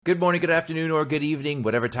Good morning, good afternoon, or good evening,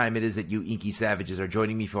 whatever time it is that you inky savages are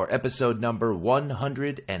joining me for episode number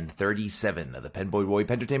 137 of the Penboy Roy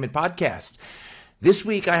Entertainment Podcast. This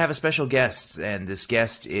week I have a special guest, and this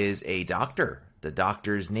guest is a doctor. The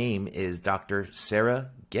doctor's name is Dr. Sarah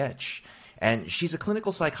Getch, and she's a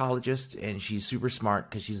clinical psychologist, and she's super smart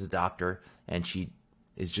because she's a doctor, and she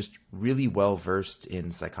is just really well-versed in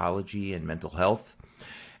psychology and mental health.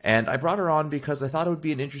 And I brought her on because I thought it would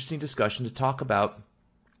be an interesting discussion to talk about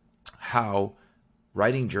how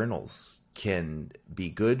writing journals can be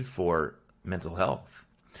good for mental health.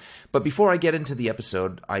 But before I get into the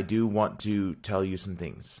episode, I do want to tell you some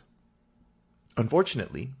things.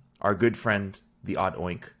 Unfortunately, our good friend, the Odd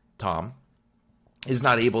Oink, Tom, is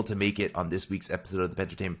not able to make it on this week's episode of the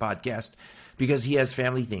Entertainment Podcast because he has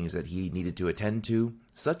family things that he needed to attend to,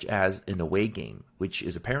 such as an away game, which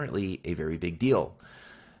is apparently a very big deal.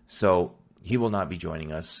 So he will not be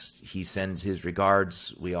joining us. He sends his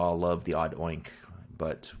regards. We all love the Odd Oink,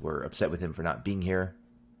 but we're upset with him for not being here.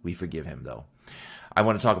 We forgive him, though. I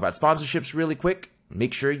want to talk about sponsorships really quick.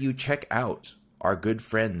 Make sure you check out our good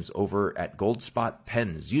friends over at Gold Spot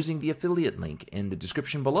Pens using the affiliate link in the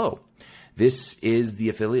description below. This is the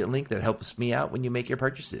affiliate link that helps me out when you make your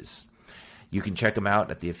purchases. You can check them out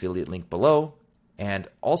at the affiliate link below. And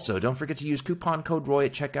also, don't forget to use coupon code ROY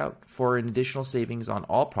at checkout for an additional savings on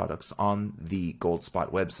all products on the Gold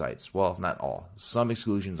Spot websites. Well, not all. Some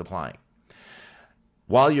exclusions applying.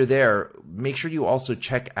 While you're there, make sure you also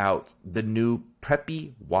check out the new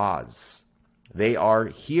Preppy Waz. They are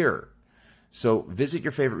here. So visit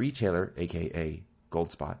your favorite retailer, aka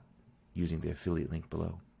Gold Spot, using the affiliate link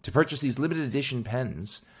below, to purchase these limited edition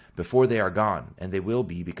pens before they are gone. And they will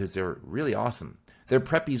be because they're really awesome. They're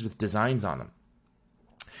Preppies with designs on them.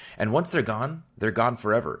 And once they're gone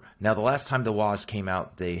forever. Now, the last time the Waz came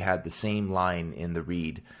out, they had the same line in the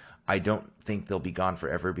read. I don't think they'll be gone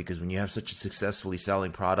forever because when you have such a successfully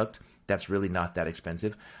selling product, that's really not that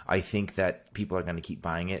expensive. I think that people are going to keep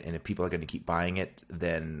buying it, and if people are going to keep buying it,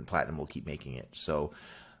 then Platinum will keep making it. So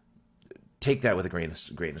take that with a grain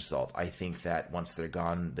of salt. I think that once they're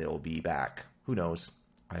gone, they'll be back. Who knows?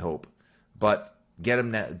 I hope. But get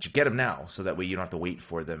them now so that way you don't have to wait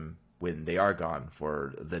for them when they are gone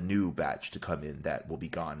for the new batch to come in that will be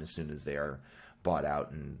gone as soon as they are bought out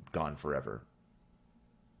and gone forever.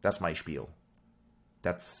 That's my spiel.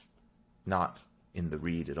 That's not in the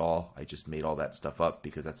read at all. I just made all that stuff up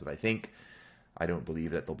because that's what I think. I don't believe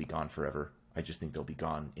that they'll be gone forever. I just think they'll be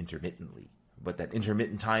gone intermittently. But that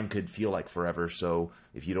intermittent time could feel like forever, so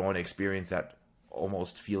if you don't want to experience that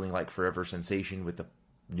almost feeling like forever sensation with the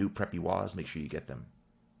new Preppy Waz, make sure you get them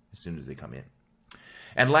as soon as they come in.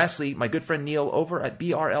 And lastly, my good friend Neil over at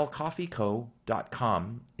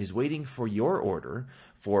brlcoffeeco.com is waiting for your order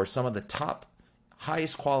for some of the top,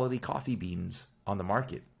 highest quality coffee beans on the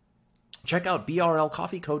market. Check out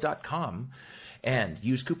brlcoffeeco.com and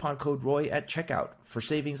use coupon code ROY at checkout for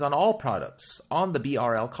savings on all products on the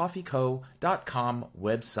brlcoffeeco.com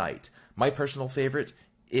website. My personal favorite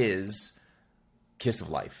is Kiss of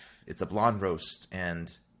Life. It's a blonde roast,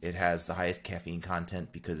 and it has the highest caffeine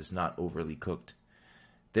content because it's not overly cooked.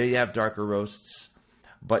 There you have darker roasts,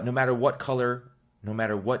 but no matter what color, no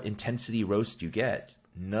matter what intensity roast you get,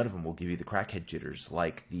 none of them will give you the crackhead jitters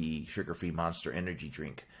like the sugar-free Monster Energy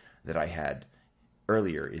drink that I had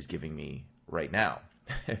earlier is giving me right now.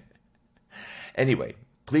 Anyway,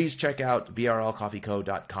 please check out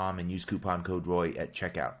brlcoffeeco.com and use coupon code ROY at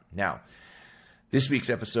checkout. Now, this week's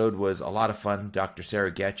episode was a lot of fun. Dr.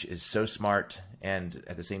 Sarah Getch is so smart and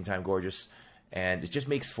at the same time gorgeous. And it just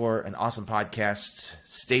makes for an awesome podcast.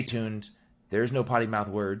 Stay tuned. There's no potty mouth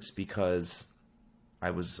words because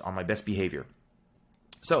I was on my best behavior.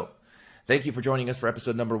 So, thank you for joining us for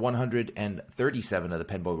episode number 137 of the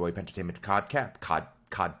Penboy Roy Entertainment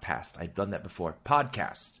Codcast. I've done that before.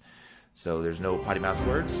 Podcast. So there's no potty mouth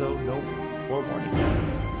words, so no forewarning.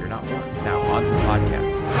 You're not warned. Now, on to the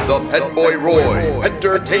podcast. The Penboy Roy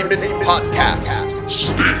Entertainment Podcast.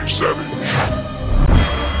 Stay savage.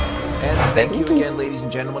 And thank you again, ladies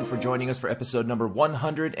and gentlemen, for joining us for episode number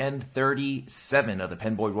 137 of the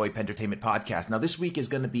Penboy Roy Entertainment Podcast. Now, this week is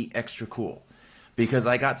going to be extra cool because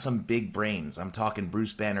I got some big brains. I'm talking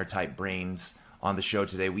Bruce Banner type brains on the show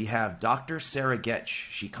today. We have Dr. Sarah Getch.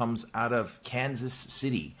 She comes out of Kansas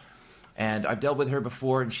City. And I've dealt with her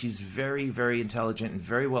before, and she's very, very intelligent and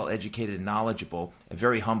very well educated and knowledgeable, and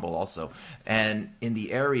very humble also, and in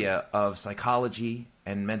the area of psychology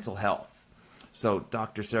and mental health. So,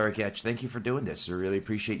 Dr. Sarah Getch, thank you for doing this. I really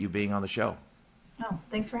appreciate you being on the show. Oh,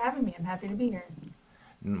 thanks for having me. I'm happy to be here.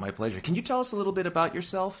 My pleasure. Can you tell us a little bit about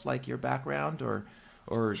yourself, like your background or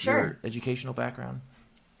Sure. your educational background?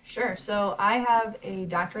 Sure. So I have a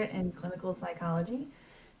doctorate in clinical psychology.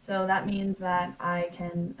 So that means that I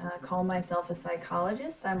can call myself a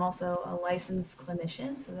psychologist. I'm also a licensed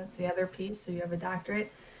clinician. So that's the other piece. So you have a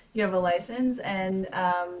doctorate, you have a license, and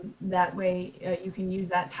that way you can use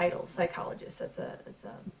that title, psychologist. It's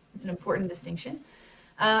an important distinction.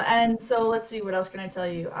 And so let's see, what else can I tell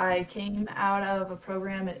you? I came out of a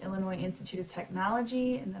program at Illinois Institute of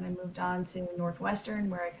Technology, and then I moved on to Northwestern,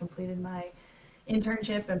 where I completed my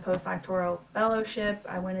internship and postdoctoral fellowship.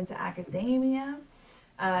 I went into academia.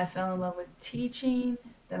 I fell in love with teaching.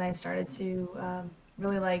 Then I started to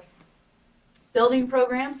really like building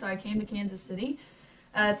programs. So I came to Kansas City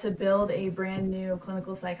to build a brand new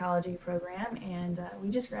clinical psychology program. And we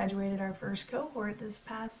just graduated our first cohort this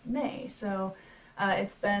past May. So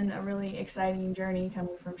it's been a really exciting journey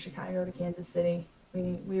coming from Chicago to Kansas City.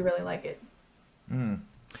 We really like it.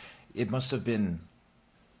 It must have been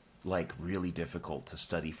like really difficult to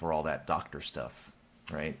study for all that doctor stuff,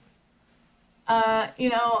 right? You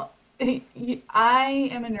know, I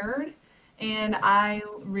am a nerd and I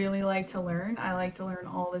really like to learn. I like to learn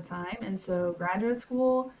all the time. And so graduate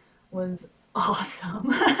school was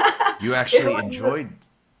awesome. You It actually was, enjoyed.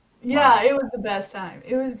 yeah, Wow. it was the best time.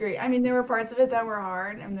 It was great. I mean, there were parts of it that were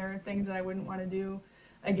hard and there were things that I wouldn't want to do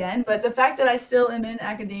again. But the fact that I still am in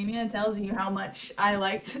academia tells you how much I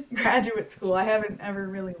liked graduate school. I haven't ever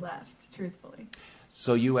really left, truthfully.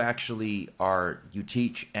 So you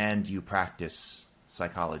teach and you practice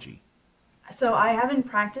psychology. So I haven't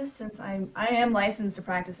practiced since I am licensed to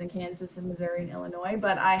practice in Kansas and Missouri and Illinois,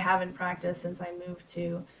 but I haven't practiced since I moved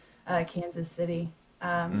to Kansas City.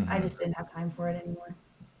 I Hmm. just didn't have time for it anymore.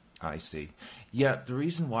 I see. Yeah, the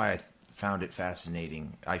reason why found it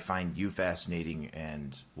fascinating, I find you fascinating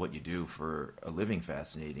and what you do for a living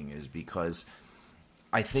fascinating is because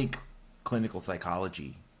I think clinical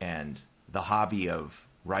psychology and the hobby of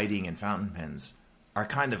writing and fountain pens are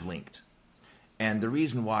kind of linked. And the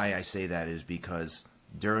reason why I say that is because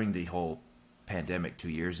during the whole pandemic 2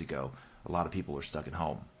 years ago, a lot of people were stuck at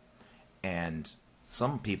home. And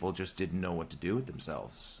some people just didn't know what to do with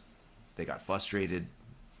themselves. They got frustrated.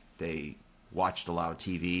 They watched a lot of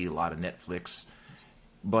TV, a lot of Netflix.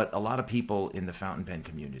 But a lot of people in the fountain pen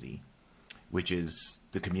community, which is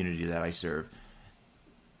the community that I serve,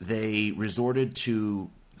 they resorted to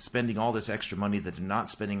spending all this extra money that they're not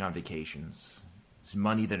spending on vacations, it's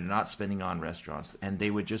money that they're not spending on restaurants, and they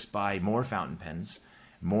would just buy more fountain pens,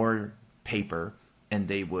 more paper, and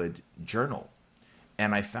they would journal.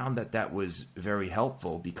 And I found that that was very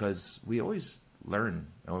helpful because we always learn,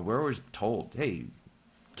 we're always told, hey,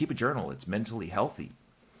 keep a journal, it's mentally healthy.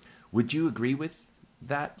 Would you agree with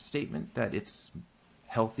that statement that it's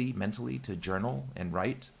healthy mentally to journal and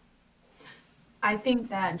write? I think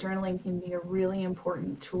that journaling can be a really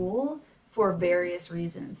important tool for various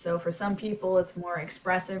reasons. So for some people, it's more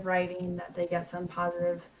expressive writing that they get some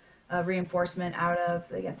positive reinforcement out of,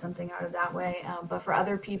 they get something out of that way. But for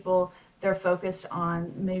other people, they're focused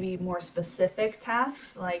on maybe more specific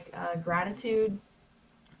tasks like gratitude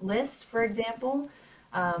list, for example,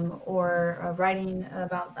 or writing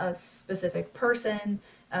about a specific person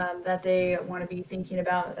that they want to be thinking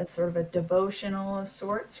about as sort of a devotional of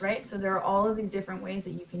sorts, right? So there are all of these different ways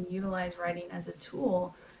that you can utilize writing as a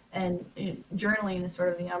tool, and journaling is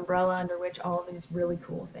sort of the umbrella under which all of these really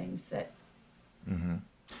cool things sit.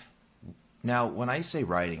 Now, when I say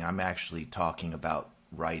writing, I'm actually talking about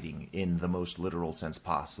writing in the most literal sense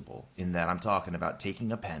possible, in that I'm talking about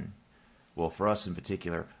taking a pen, well, for us in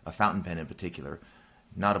particular, a fountain pen in particular,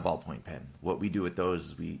 not a ballpoint pen. What we do with those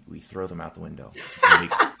is we throw them out the window.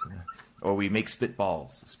 Or we make spitball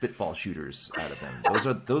shooters out of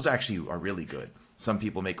them. Those actually are really good. Some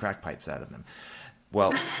people make crack pipes out of them.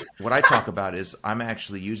 Well, what I talk about is I'm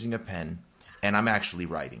actually using a pen and I'm actually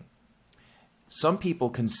writing. Some people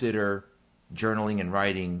consider journaling and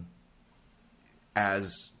writing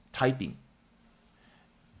as typing.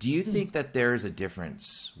 Do you think that there's a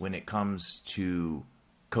difference when it comes to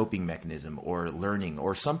coping mechanism or learning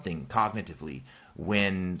or something cognitively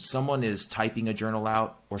when someone is typing a journal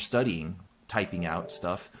out or studying typing out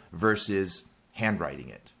stuff versus handwriting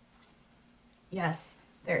it? Yes,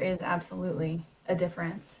 there is absolutely a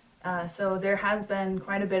difference. So there has been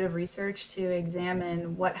quite a bit of research to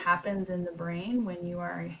examine what happens in the brain when you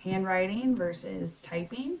are handwriting versus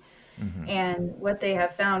typing. And what they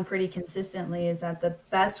have found pretty consistently is that the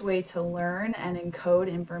best way to learn and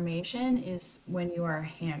encode information is when you are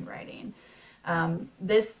handwriting. I mean,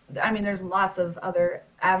 there's lots of other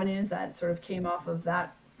avenues that sort of came off of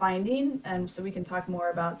that finding, and so we can talk more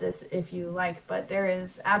about this if you like, but there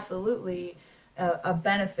is absolutely a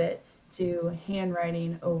benefit to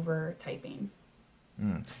handwriting over typing.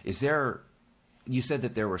 Is there, you said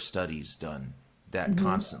that there were studies done that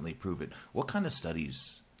constantly prove it. What kind of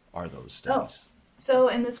studies are those studies? So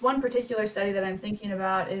in this one particular study that I'm thinking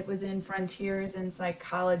about, it was in Frontiers in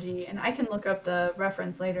Psychology, and I can look up the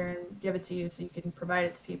reference later and give it to you so you can provide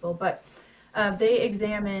it to people. But they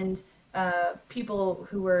examined people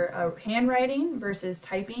who were handwriting versus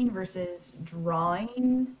typing versus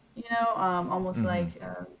drawing, almost like,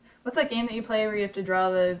 what's that game that you play where you have to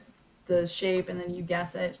draw the shape and then you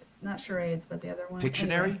guess it? Not charades, but the other one.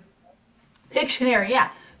 Pictionary? Anyway. Pictionary,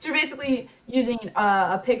 yeah. So you're basically using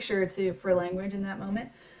a picture for language in that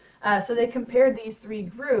moment. So they compared these three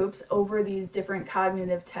groups over these different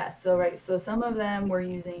cognitive tests. So some of them were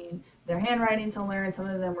using their handwriting to learn, some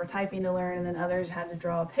of them were typing to learn, and then others had to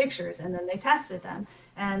draw pictures, and then they tested them.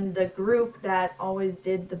 And the group that always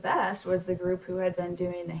did the best was the group who had been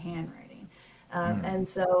doing the handwriting. And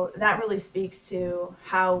so that really speaks to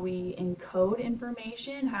how we encode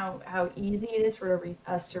information, how easy it is for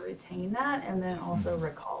us to retain that and then also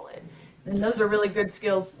recall it. And those are really good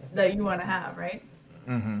skills that you want to have, right?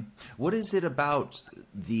 What is it about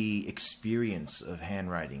the experience of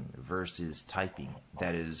handwriting versus typing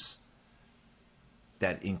that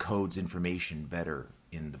encodes information better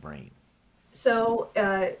in the brain? So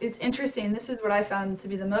it's interesting. This is what I found to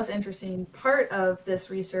be the most interesting part of this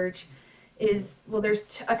research is, well,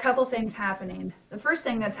 there's a couple things happening. The first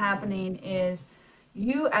thing that's happening is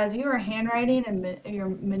as you are handwriting and you're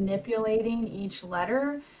manipulating each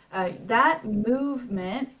letter, that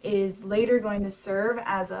movement is later going to serve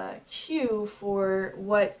as a cue for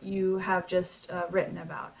what you have just written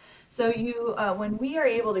about. So when we are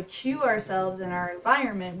able to cue ourselves in our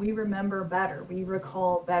environment, we remember better, we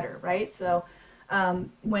recall better, right? So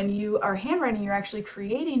when you are handwriting, you're actually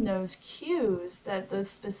creating those cues, those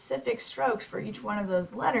specific strokes for each one of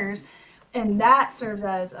those letters, and that serves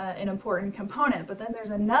as an important component. But then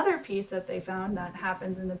there's another piece that they found that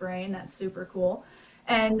happens in the brain that's super cool,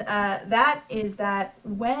 and that is that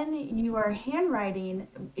when you are handwriting,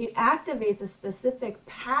 it activates a specific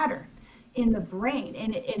pattern in the brain,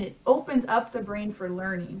 and it opens up the brain for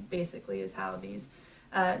learning, basically, is how these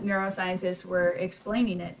neuroscientists were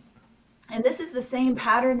explaining it. And this is the same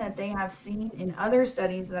pattern that they have seen in other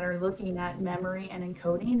studies that are looking at memory and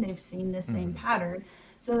encoding. They've seen this same pattern.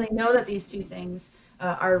 So they know that these two things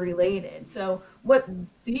are related. So what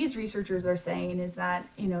these researchers are saying is that,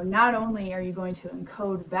 not only are you going to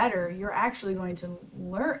encode better, you're actually going to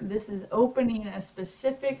learn. This is opening a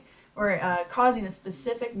specific or causing a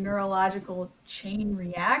specific neurological chain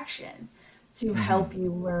reaction to help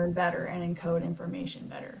you learn better and encode information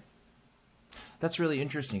better. That's really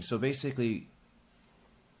interesting. So basically,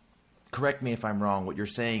 correct me if I'm wrong, what you're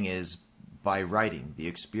saying is by writing, the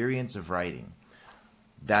experience of writing,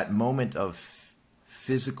 that moment of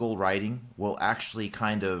physical writing will actually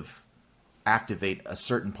kind of activate a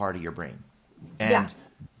certain part of your brain. And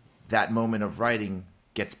that moment of writing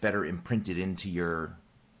gets better imprinted into your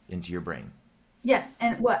brain. Yes,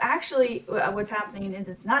 and what's happening is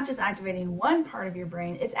it's not just activating one part of your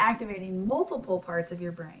brain, it's activating multiple parts of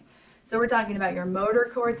your brain. So we're talking about your motor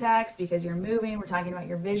cortex because you're moving. We're talking about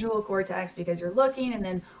your visual cortex because you're looking, and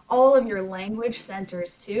then all of your language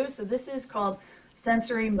centers too. So this is called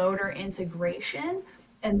sensory motor integration.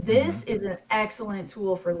 And this is an excellent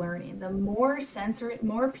tool for learning. The more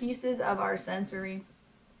pieces of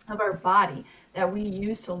our body that we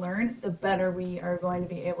use to learn, the better we are going to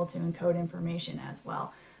be able to encode information as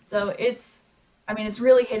well. So it's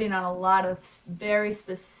really hitting on a lot of very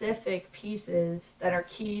specific pieces that are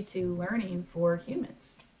key to learning for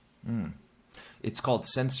humans. It's called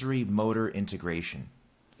sensory motor integration.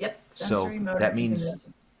 Yep. So that means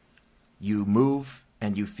you move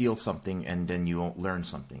and you feel something and then you learn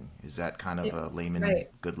something. Is that kind of a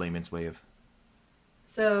good layman's way of?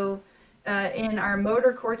 So in our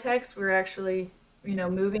motor cortex, we're actually,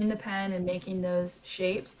 moving the pen and making those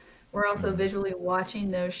shapes. We're also visually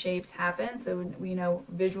watching those shapes happen. So we know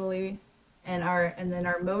visually and then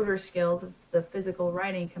our motor skills of the physical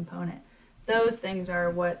writing component. Those things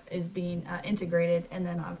are what is being integrated, and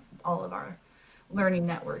then on all of our learning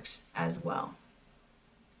networks as well.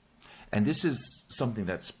 And this is something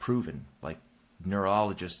that's proven, like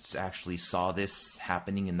neurologists actually saw this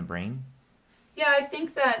happening in the brain? Yeah, I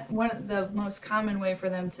think that one of the most common way for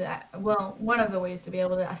them one of the ways to be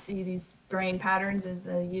able to see these brain patterns is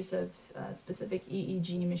the use of specific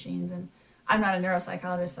EEG machines. And I'm not a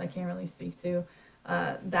neuropsychologist, so I can't really speak to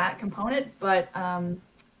that component, but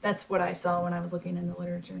that's what I saw when I was looking in the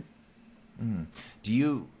literature. Do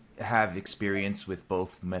you have experience with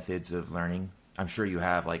both methods of learning? I'm sure you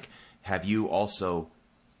have. Like, have you also,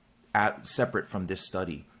 separate from this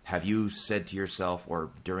study, have you said to yourself,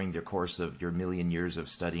 or during the course of your million years of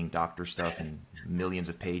studying doctor stuff and millions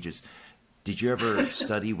of pages, did you ever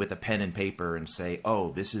study with a pen and paper and say,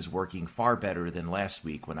 oh, this is working far better than last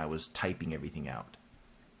week when I was typing everything out?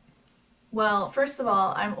 Well, first of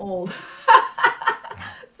all, I'm old.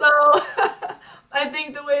 So I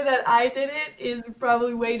think the way that I did it is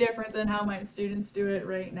probably way different than how my students do it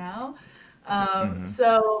right now. Um, Mm-hmm.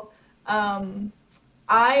 so um,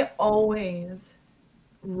 I always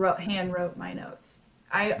hand wrote my notes.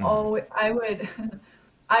 Mm-hmm. I would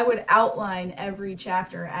I would outline every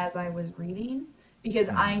chapter as I was reading because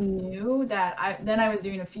Mm-hmm. I knew that I was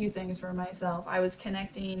doing a few things for myself. I was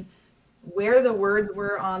connecting where the words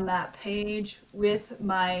were on that page with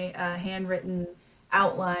my handwritten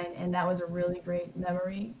outline, and that was a really great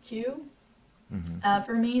memory cue Mm-hmm.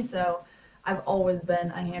 for me. So I've always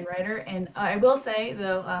been a handwriter, and I will say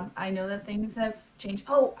though, I know that things have changed.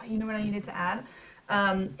 Oh, you know what I needed to add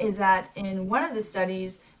is that in one of the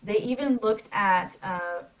studies they even looked at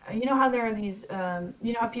you know how there are these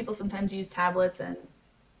you know how people sometimes use tablets and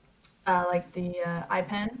like the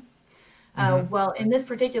iPen. Mm-hmm. Well, in this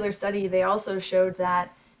particular study, they also showed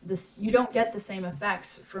that this you don't get the same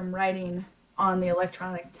effects from writing on the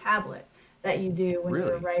electronic tablet that you do when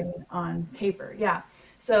you're Really? writing on paper. Yeah.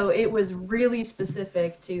 So it was really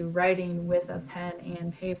specific to writing with a pen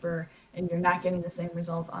and paper, and you're not getting the same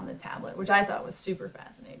results on the tablet, which I thought was super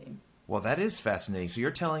fascinating. Well, that is fascinating. So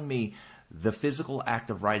you're telling me the physical act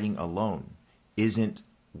of writing alone isn't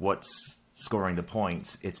what's scoring the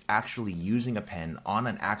points. It's actually using a pen on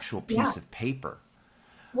an actual Yeah. piece of paper.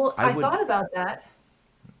 Well, I I would. thought about that.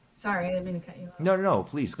 Sorry, I didn't mean to cut you off. No, no, no.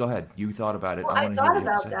 Please go ahead. You thought about it. Well, I I want to hear thought what you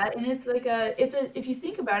have to about say. that, and if you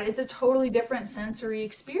think about it, it's a totally different sensory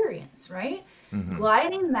experience, right? Mm-hmm.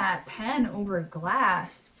 Gliding that pen over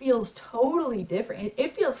glass feels totally different.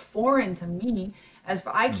 It feels foreign to me as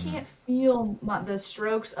for I Mm-hmm. can't feel the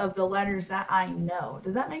strokes of the letters that I know.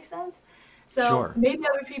 Does that make sense? So Sure. maybe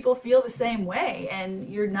other people feel the same way, and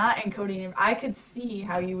you're not encoding. I could see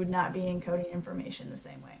how you would not be encoding information the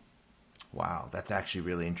same way. Wow, that's actually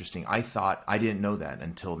really interesting. I didn't know that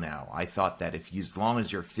until now. I thought that if you, as long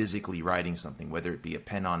as you're physically writing something, whether it be a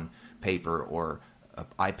pen on paper or an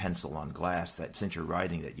eye pencil on glass, that since you're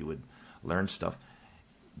writing that you would learn stuff.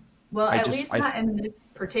 Well, I at just least I. not in this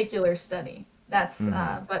particular study.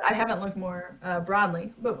 Mm-hmm. But I haven't looked more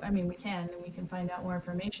broadly. But I mean, we can, and we can find out more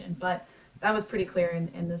information. But that was pretty clear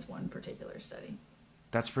in this one particular study.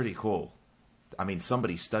 That's pretty cool. I mean,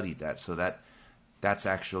 somebody studied that, so that's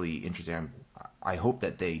actually interesting. I hope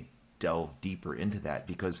that they delve deeper into that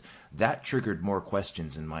because that triggered more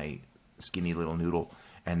questions in my skinny little noodle,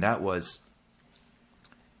 and that was,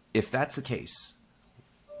 if that's the case,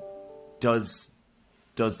 does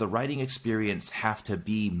does the writing experience have to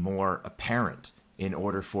be more apparent in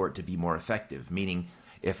order for it to be more effective? Meaning,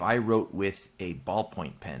 if I wrote with a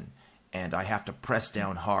ballpoint pen and I have to press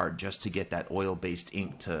down hard just to get that oil-based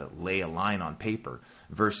ink to lay a line on paper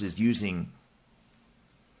versus using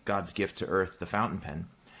God's gift to earth, the fountain pen,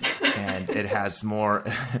 and it has more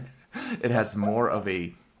it has more of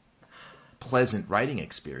a pleasant writing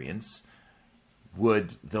experience,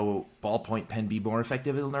 would the ballpoint pen be more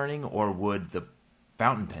effective in learning, or would the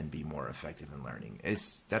fountain pen be more effective in learning?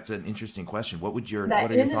 That's an interesting question. What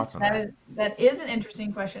are your thoughts on that? That is an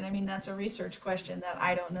interesting question. I mean, that's a research question that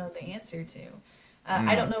I don't know the answer to.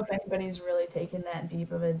 I don't Mm, know if anybody's really taken that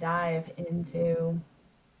deep of a dive into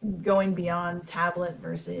going beyond tablet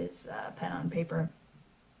versus pen on paper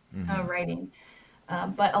mm-hmm, writing.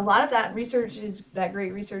 But a lot of that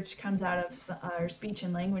great research comes out of our speech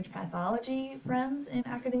and language pathology friends in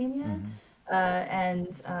academia. mm-hmm,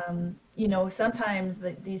 Sometimes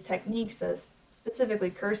these techniques, specifically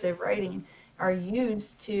cursive writing, are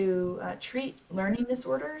used to treat learning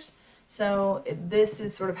disorders. So this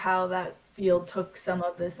is sort of how that field took some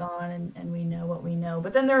of this on, and we know what we know.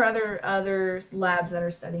 But then there are other labs that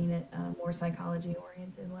are studying it, more psychology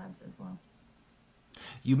oriented labs as well.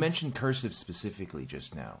 You mentioned cursive specifically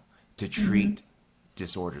just now to Mm-hmm. treat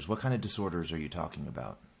disorders. What kind of disorders are you talking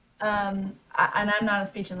about? And I'm not a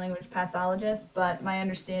speech and language pathologist, but my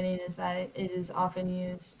understanding is that it is often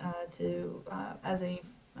used as a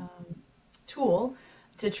um, tool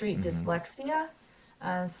to treat Mm-hmm. dyslexia.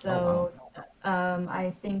 Oh, wow.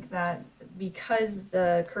 I think that because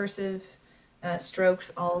the cursive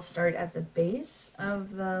strokes all start at the base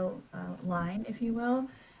of the line, if you will,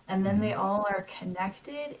 and then Mm-hmm. they all are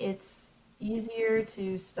connected, it's easier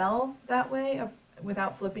to spell that way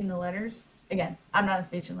without flipping the letters. Again, I'm not a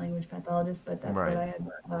speech and language pathologist, but that's what Right. I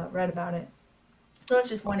had read about it. So that's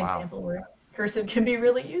just Oh, one wow. example where cursive can be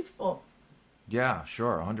really useful. Yeah,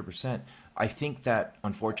 sure, 100%. I think that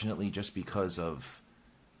unfortunately, just because of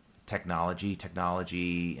technology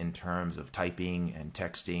in terms of typing and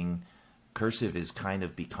texting, cursive is kind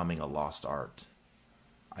of becoming a lost art.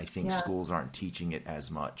 I think Yeah. schools aren't teaching it as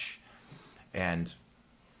much. And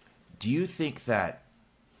do you think that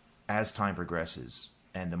as time progresses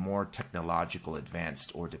and the more technological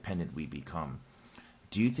advanced or dependent we become,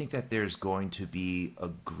 do you think that there's going to be a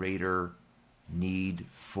greater need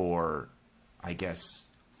for, I guess,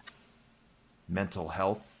 mental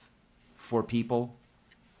health for people?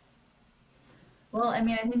 Well, I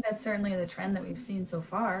mean, I think that's certainly the trend that we've seen so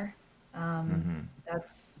far.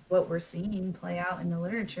 That's what we're seeing play out in the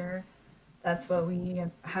literature. That's what we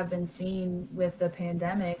have been seeing with the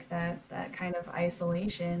pandemic, that kind of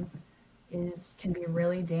isolation can be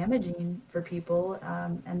really damaging for people,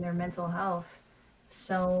 and their mental health.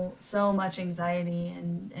 So much anxiety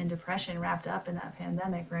and depression wrapped up in that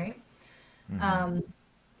pandemic, right? Um,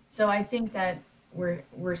 so I think that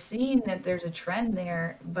we're seeing that there's a trend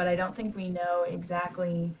there, but I don't think we know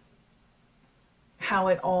exactly how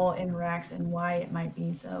it all interacts and why it might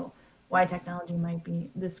be so, why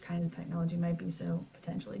this kind of technology might be so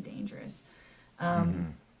potentially dangerous.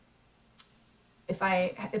 Um, if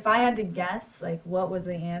I had to guess, like, what was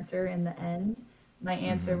the answer in the end, my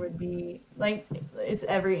answer would be like, it's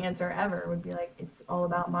every answer ever would be like, it's all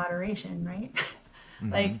about moderation, right?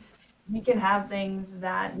 Like, we can have things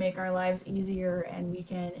that make our lives easier and we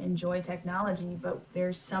can enjoy technology, but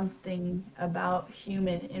there's something about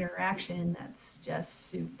human interaction that's just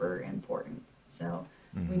super important. So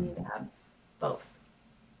we need to have both.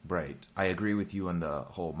 Right. I agree with you on the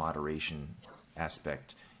whole moderation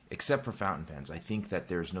aspect, except for fountain pens. I think that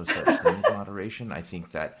there's no such thing as moderation. I think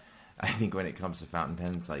when it comes to fountain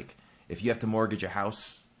pens, like, if you have to mortgage a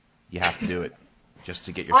house, you have to do it just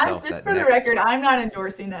to get yourself Just that for the next. record, I'm not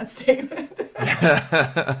endorsing that statement.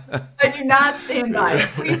 I do not stand by it.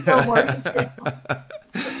 Please don't mortgage your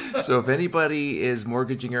house. So if anybody is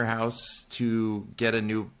mortgaging your house to get a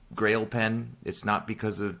new Grail pen, it's not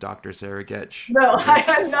because of Dr. Sarah Getch. No, I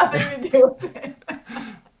had nothing to do with it.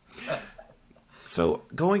 So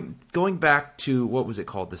going back to, what was it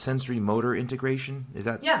called? The sensory motor integration? Is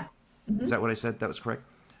that Yeah. Is that what I said? That was correct?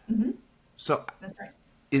 So That's right.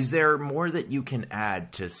 is there more that you can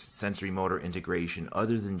add to sensory motor integration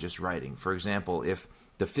other than just writing? For example, if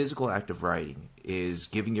the physical act of writing is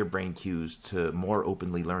giving your brain cues to more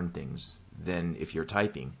openly learn things than if you're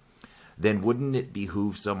typing, then wouldn't it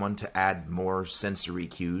behoove someone to add more sensory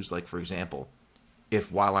cues? Like, for example,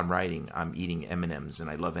 if while I'm writing, I'm eating M&Ms and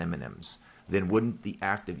I love M&Ms, then wouldn't the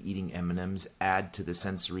act of eating M&Ms add to the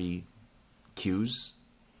sensory cues?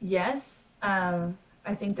 Yes,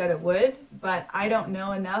 I think that it would, but I don't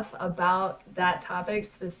know enough about that topic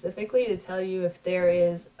specifically to tell you if there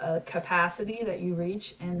is a capacity that you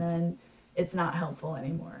reach and then it's not helpful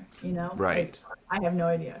anymore, you know? Right. I have no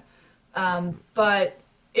idea. But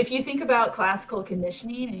if you think about classical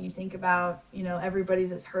conditioning and you think about,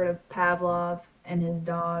 everybody's heard of Pavlov and his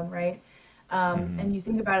dog, right? And you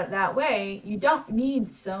think about it that way, you don't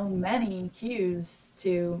need so many cues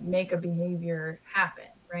to make a behavior happen,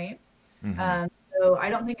 right? So I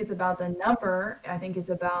don't think it's about the number. I think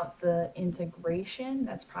it's about the integration.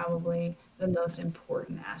 That's probably the most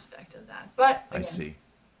important aspect of that. But I again, see.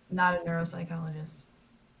 not a neuropsychologist.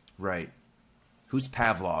 Right. Who's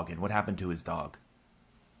Pavlov and what happened to his dog?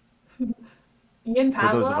 Ian For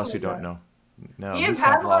those of Pavlov us who was don't know. No, Ian who's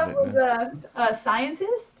Pavlov Pavlov? was a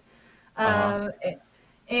scientist, Uh-huh.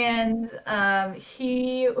 and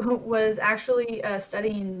he was actually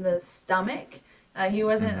studying the stomach. He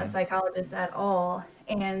wasn't a psychologist at all,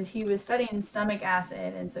 and he was studying stomach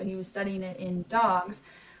acid, and so he was studying it in dogs.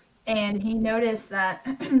 And he noticed that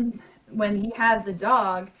when he had the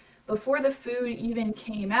dog, before the food even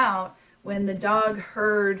came out, when the dog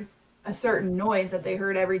heard a certain noise that they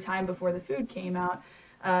heard every time before the food came out,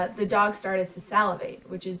 the dog started to salivate,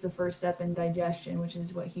 which is the first step in digestion, which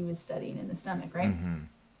is what he was studying in the stomach, right?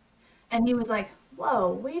 And he was like,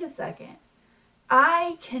 whoa, wait a second.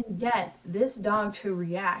 I can get this dog to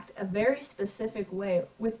react a very specific way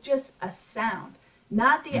with just a sound,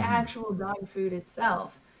 not the actual dog food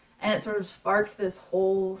itself. And it sort of sparked this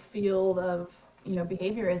whole field of,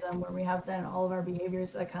 behaviorism, where we have then all of our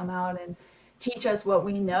behaviors that come out and teach us what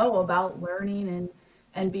we know about learning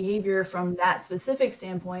and behavior from that specific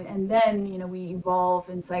standpoint. And then, we evolve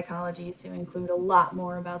in psychology to include a lot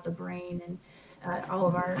more about the brain and all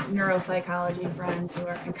of our neuropsychology friends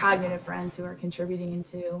and cognitive friends who are contributing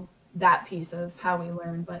into that piece of how we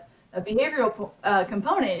learn. But a behavioral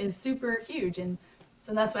component is super huge. And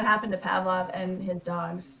so that's what happened to Pavlov and his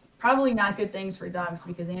dogs. Probably not good things for dogs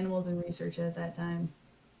because animals in research at that time.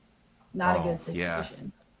 Not a Oh, good yeah.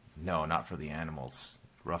 situation. No, not for the animals.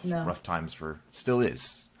 No. Rough times still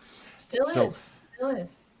is. Still So, is. Still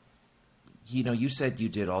is. you said you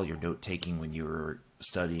did all your note taking when you were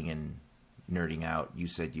studying and nerding out. You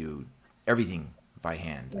said everything by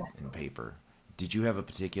hand Yeah. and paper. Did you have a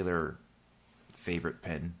particular favorite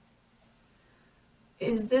pen?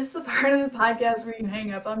 Is this the part of the podcast where you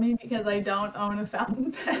hang up on me because I don't own a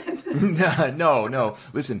fountain pen? No, no.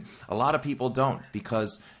 Listen, a lot of people don't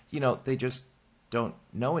because, they just don't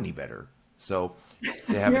know any better. So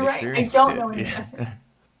they haven't You're right. I experienced don't it. know any Yeah. better.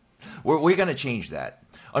 We're going to change that.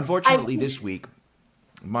 I Unfortunately, this week,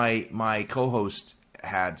 my co-host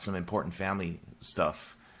had some important family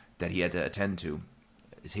stuff that he had to attend to.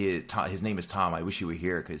 His name is Tom. I wish he were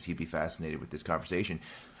here because he'd be fascinated with this conversation.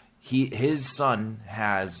 His son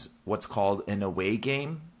has what's called an away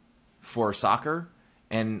game for soccer,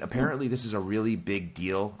 and apparently this is a really big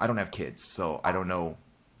deal. I don't have kids, so I don't know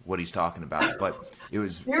what he's talking about, but You're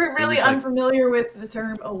it really was like, unfamiliar with the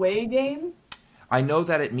term away game? I know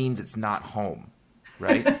that it means it's not home,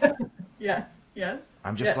 right? Yes, yes.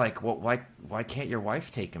 I'm just Yes. like, well, why can't your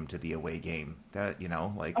wife take him to the away game? That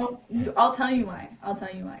like, Oh, I'll tell you why. I'll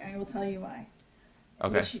tell you why. I will tell you why.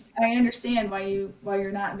 okay, Which I understand why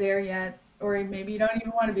you're not there yet, or maybe you don't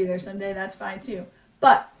even want to be there someday. That's fine too.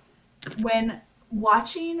 But when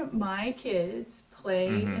watching my kids play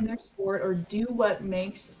in their sport or do what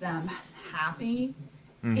makes them happy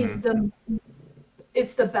is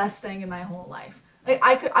it's the best thing in my whole life. Like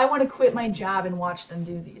I want to quit my job and watch them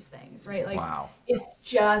do these things, right? Like wow, it's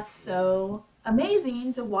just so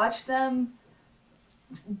amazing to watch them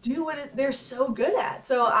do they're so good at.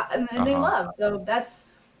 So and they love. So that's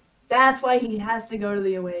why he has to go to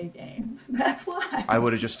the away game. That's why. I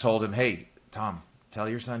would have just told him, hey, Tom, tell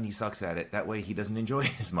your son he sucks at it. That way he doesn't enjoy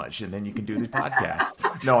it as much, and then you can do the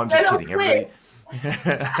podcast. No, I'm just Then I'll kidding. Everybody,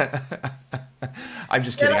 quit. I'm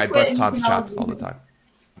just Then kidding. I'll I quit bust and Tom's you can all chops do all the it. time.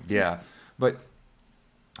 Yeah, but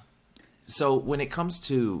so when it comes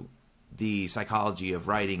to the psychology of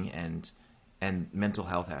writing and mental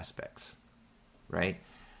health aspects, right?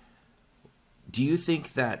 Do you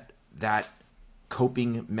think that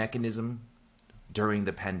coping mechanism during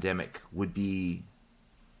the pandemic would be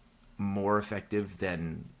more effective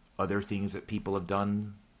than other things that people have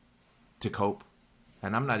done to cope?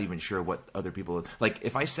 And I'm not even sure what other people have, like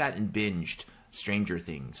if I sat and binged Stranger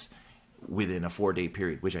Things within a 4-day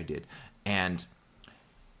period, which I did, and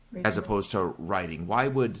as opposed to writing, why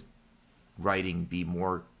would writing be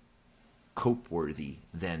more cope worthy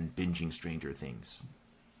than binging Stranger Things?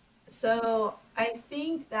 So I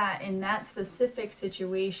think that in that specific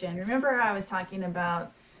situation, remember how I was talking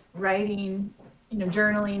about writing,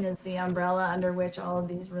 journaling is the umbrella under which all of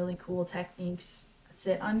these really cool techniques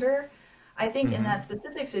sit under. I think in that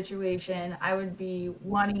specific situation, I would be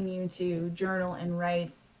wanting you to journal and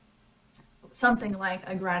write something like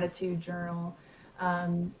a gratitude journal,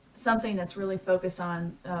 something that's really focused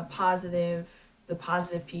on the positive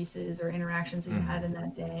pieces or interactions that you had in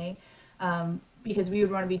that day. Because we would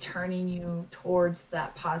want to be turning you towards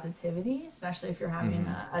that positivity, especially if you're having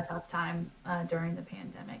a tough time during the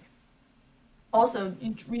pandemic. Also,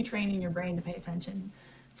 retraining your brain to pay attention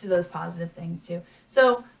to those positive things too.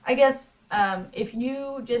 So I guess if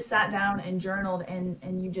you just sat down and journaled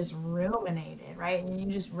and you just ruminated, right? And you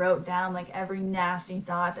just wrote down like every nasty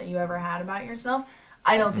thought that you ever had about yourself,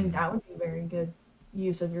 I don't think that would be very good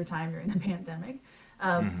use of your time during the pandemic.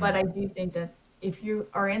 But I do think that if you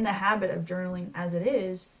are in the habit of journaling as it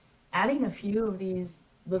is, adding a few of these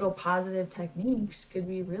little positive techniques could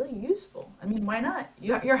be really useful. I mean, why not?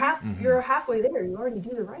 You're halfway there. You already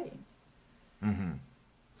do the writing.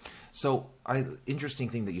 So, interesting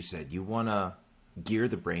thing that you said. You want to gear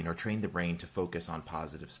the brain or train the brain to focus on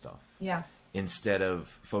positive stuff Yeah. instead of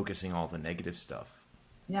focusing all the negative stuff.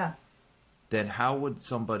 Yeah. Then how would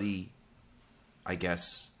somebody, I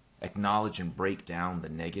guess, acknowledge and break down the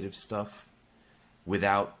negative stuff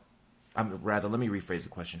without? Let me rephrase the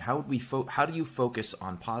question. How do you focus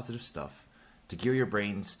on positive stuff to gear your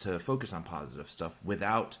brains to focus on positive stuff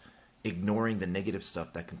without ignoring the negative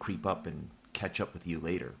stuff that can creep up and catch up with you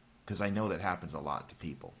later? Because I know that happens a lot to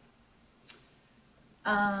people.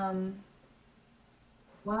 Well,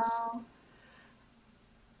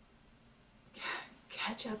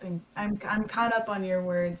 catch up and I'm caught up on your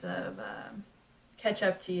words of catch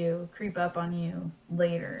up to you, creep up on you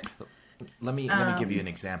later. Let me give you an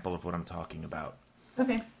example of what I'm talking about.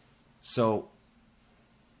 Okay. So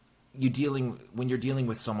when you're dealing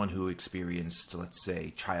with someone who experienced, let's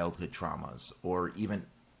say, childhood traumas or even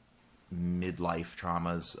midlife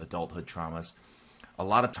traumas, adulthood traumas, a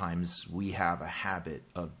lot of times we have a habit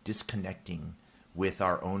of disconnecting with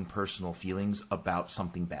our own personal feelings about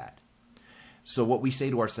something bad. So what we say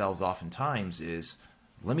to ourselves oftentimes is,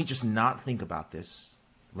 let me just not think about this.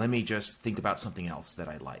 Let me just think about something else that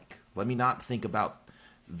I like. Let me not think about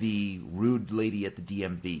the rude lady at the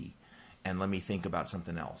DMV, and let me think about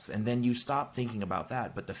something else. And then you stop thinking about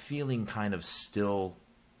that, but the feeling kind of still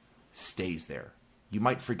stays there. You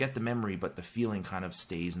might forget the memory, but the feeling kind of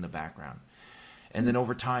stays in the background. And then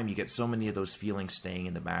over time, you get so many of those feelings staying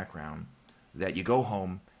in the background that you go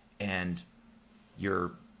home and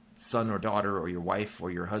your son or daughter or your wife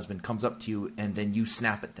or your husband comes up to you, and then you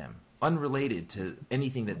snap at them. Unrelated to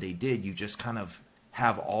anything that they did, you just kind of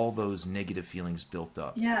have all those negative feelings built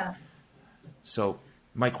up. Yeah. So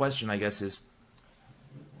my question, I guess, is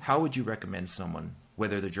how would you recommend someone,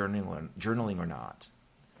 whether they're journaling or not,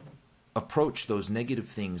 approach those negative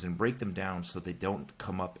things and break them down so they don't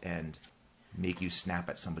come up and make you snap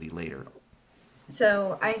at somebody later?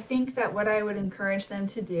 So I think that what I would encourage them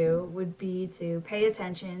to do would be to pay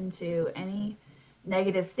attention to any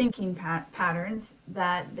negative thinking patterns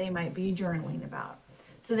that they might be journaling about.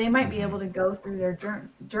 So they might be able to go through their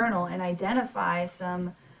journal and identify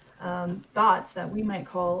some thoughts that we might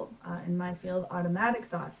call, in my field, automatic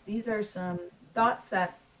thoughts. These are some thoughts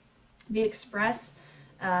that we express,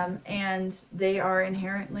 and they are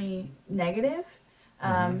inherently negative,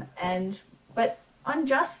 but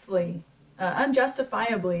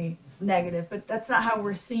unjustifiably negative. But that's not how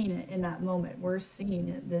we're seeing it in that moment. We're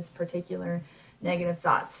seeing this particular negative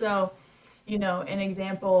thought. So, an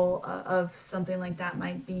example of something like that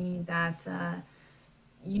might be that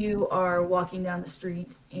you are walking down the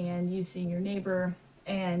street and you see your neighbor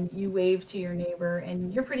and you wave to your neighbor,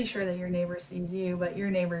 and you're pretty sure that your neighbor sees you, but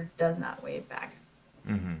your neighbor does not wave back.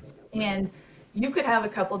 And you could have a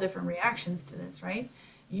couple different reactions to this, right?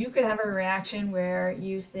 You could have a reaction where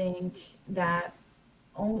you think that,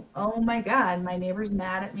 oh my God, my neighbor's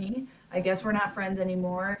mad at me. I guess we're not friends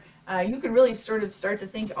anymore. You could really sort of start to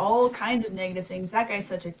think all kinds of negative things. That guy's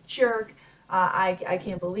such a jerk. I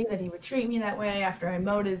can't believe that he would treat me that way after I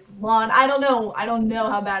mowed his lawn. I don't know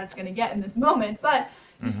how bad it's going to get in this moment, but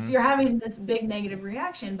you're having this big negative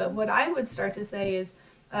reaction. But what I would start to say is,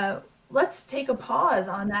 let's take a pause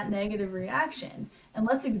on that negative reaction and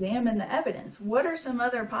let's examine the evidence. What are some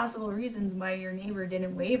other possible reasons why your neighbor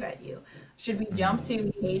didn't wave at you? Should we jump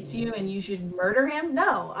to he hates you and you should murder him?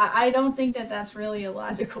 No, I don't think that that's really a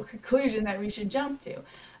logical conclusion that we should jump to.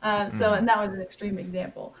 And that was an extreme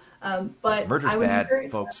example. But murder's bad,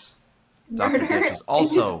 folks. Dr. Getch is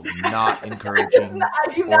also not encouraging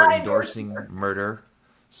or endorsing murder.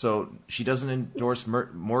 So she doesn't endorse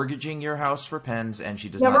mortgaging your house for pens, and she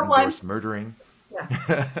does not endorse murdering.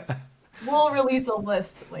 Yeah. We'll release a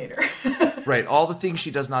list later. Right. All the things she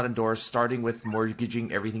does not endorse, starting with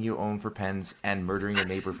mortgaging everything you own for pens and murdering your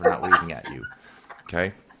neighbor for not waving at you.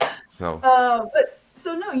 Okay? So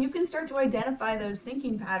no, you can start to identify those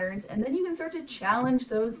thinking patterns, and then you can start to challenge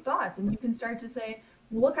those thoughts, and you can start to say,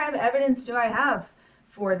 well, what kind of evidence do I have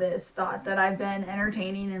for this thought that I've been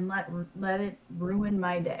entertaining and let it ruin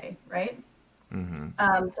my day, right?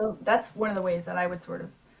 So that's one of the ways that I would sort of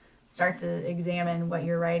start to examine what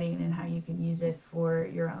you're writing and how you can use it for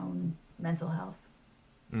your own mental health.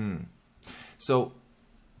 So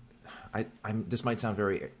I'm this might sound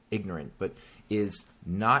very ignorant, but is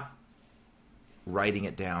not writing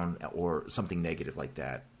it down or something negative like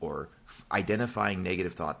that, or identifying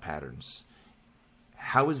negative thought patterns,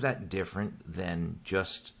 how is that different than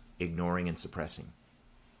just ignoring and suppressing?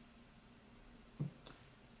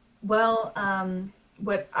 Well,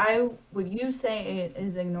 what would you say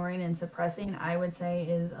is ignoring and suppressing, I would say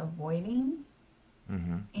is avoiding.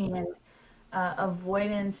 And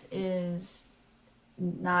avoidance is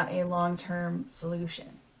not a long-term solution.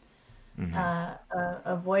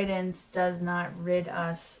 Avoidance does not rid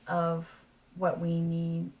us of what we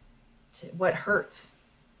need what hurts,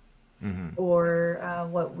 or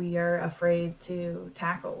what we are afraid to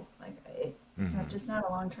tackle. Like it's just not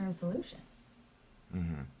a long-term solution.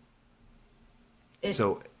 Think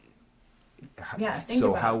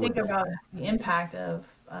about the impact of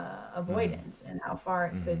avoidance and how far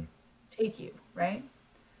it could take you, right?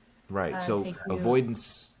 Right. So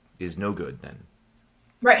avoidance is no good then.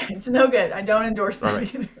 Right. It's no good. I don't endorse that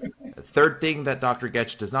either. The third thing that Dr.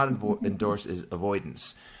 Getch does not endorse is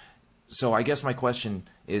avoidance. So I guess my question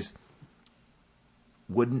is,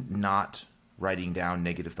 wouldn't not writing down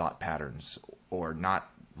negative thought patterns, or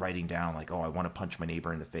not writing down like, oh, I want to punch my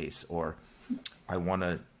neighbor in the face, or I want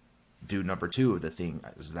to do number two of the thing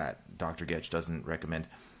that Dr. Getch doesn't recommend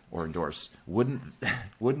or endorse, wouldn't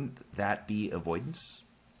that be avoidance?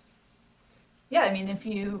 Yeah, I mean,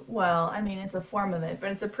 I mean, it's a form of it, but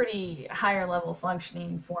it's a pretty higher level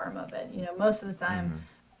functioning form of it. Most of the time,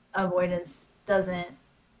 avoidance doesn't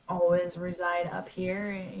always reside up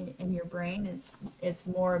here in your brain. It's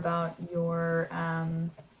more about your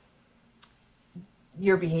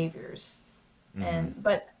behaviors.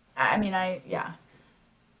 But I mean, yeah.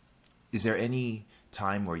 Is there any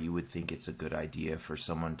time where you would think it's a good idea for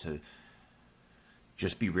someone to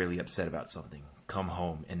just be really upset about something, come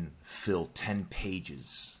home and fill 10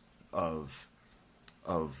 pages of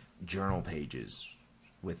journal pages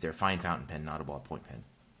with their fine fountain pen, not a ballpoint pen,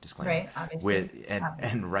 disclaimer, Right, obviously.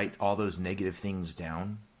 and write all those negative things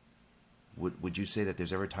down? Would you say that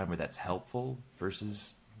there's ever a time where that's helpful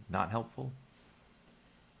versus not helpful?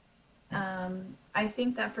 I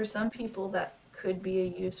think that for some people that could be a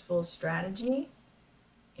useful strategy,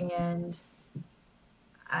 and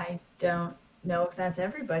I don't know if that's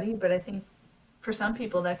everybody, but I think for some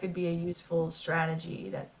people that could be a useful strategy,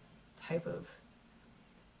 that type of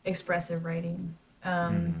expressive writing.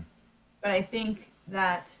 But I think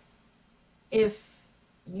that if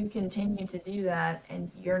you continue to do that and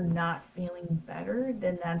you're not feeling better,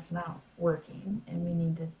 then that's not working, and we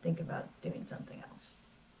need to think about doing something else.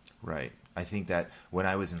 Right. I think that when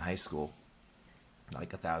I was in high school,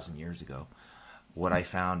 like 1,000 years ago, what I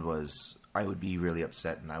found was I would be really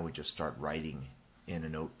upset and I would just start writing in a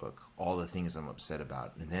notebook all the things I'm upset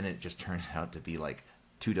about. And then it just turns out to be like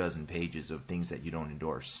 24 pages of things that you don't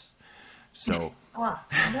endorse. So, Oh,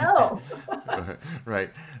 no.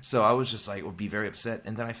 right. So I was just like, would be very upset.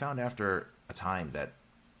 And then I found after a time that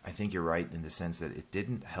I think you're right in the sense that it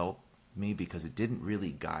didn't help me because it didn't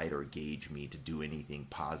really guide or gauge me to do anything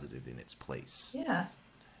positive in its place. Yeah.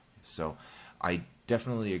 So I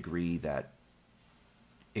definitely agree that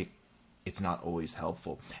it's not always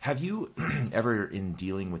helpful. Have you ever, in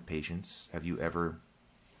dealing with patients, have you ever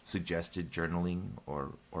suggested journaling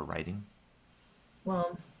or writing?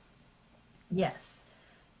 Well, yes.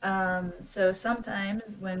 So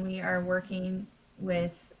sometimes when we are working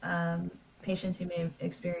with patients who may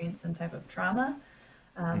experience some type of trauma,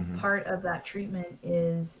 part of that treatment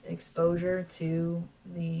is exposure to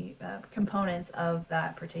the components of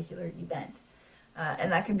that particular event.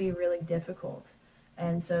 And that can be really difficult.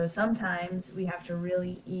 And so sometimes we have to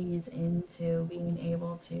really ease into being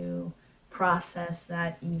able to process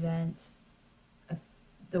that event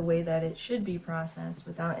the way that it should be processed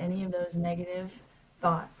without any of those negative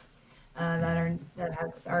thoughts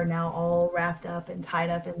are now all wrapped up and tied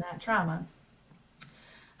up in that trauma.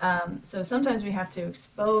 So sometimes we have to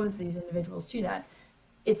expose these individuals to that.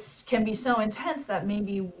 It can be so intense that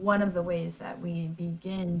maybe one of the ways that we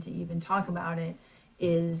begin to even talk about it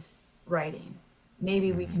is writing.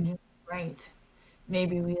 Maybe we can just write.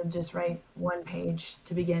 Maybe we'll just write one page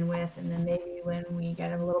to begin with, and then maybe when we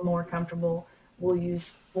get a little more comfortable, we'll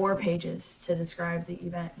use 4 pages to describe the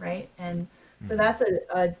event, right? And so that's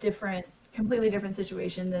a completely different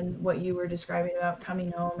situation than what you were describing about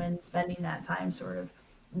coming home and spending that time sort of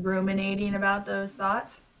ruminating about those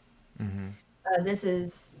thoughts. This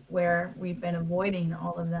is where we've been avoiding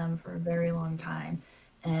all of them for a very long time.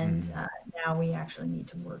 And now we actually need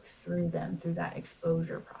to work through them through that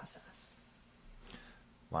exposure process.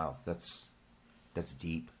 Wow, that's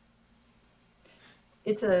deep.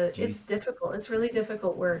 It's difficult. It's really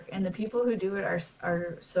difficult work, and the people who do it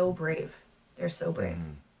are so brave. They're so brave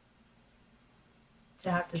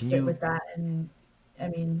to have to sit with that. And I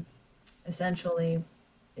mean, essentially,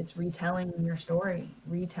 it's retelling your story,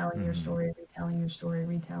 retelling your story, retelling your story,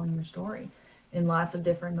 retelling your story in lots of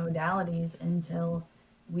different modalities until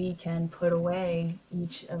we can put away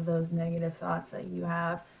each of those negative thoughts that you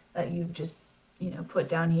have, that you've just put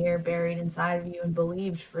down here, buried inside of you and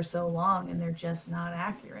believed for so long, and they're just not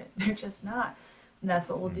accurate. They're just not. And that's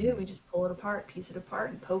what we'll do. We just pull it apart, piece it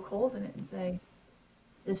apart, and poke holes in it and say,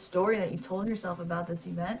 this story that you've told yourself about this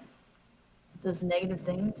event, those negative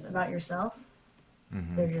things about yourself,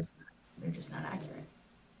 they're just not accurate.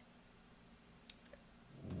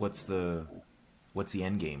 What's the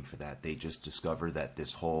end game for that? They just discover that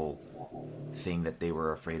this whole thing that they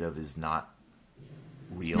were afraid of is not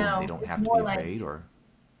real. No, they don't it's have to be more like afraid, or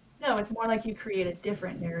no, it's more like you create a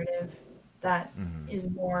different narrative that is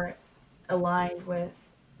more aligned with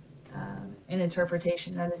an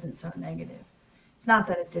interpretation that isn't so negative. It's not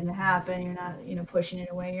that it didn't happen. You're not, pushing it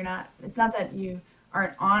away. It's not that you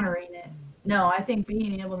aren't honoring it. No, I think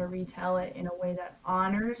being able to retell it in a way that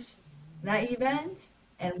honors that event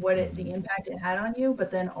and the impact it had on you,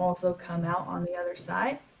 but then also come out on the other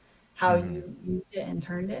side, how you used it and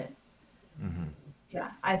turned it.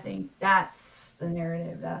 Yeah, I think that's the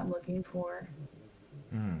narrative that I'm looking for.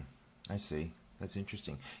 I see. That's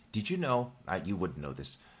interesting. Did you know, you wouldn't know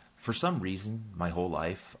this, for some reason, my whole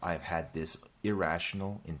life, I've had this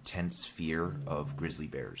irrational, intense fear of grizzly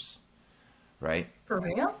bears, right? For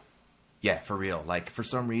real? Yeah, for real. Like, for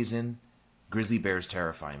some reason, grizzly bears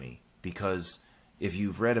terrify me because if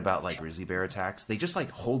you've read about, like, grizzly bear attacks, they just,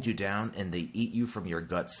 like, hold you down and they eat you from your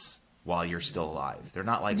guts while you're still alive. They're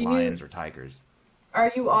not like lions or tigers.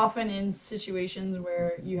 Are you often in situations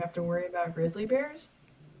where you have to worry about grizzly bears?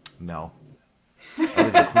 No. I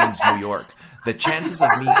live in Queens, New York. The chances of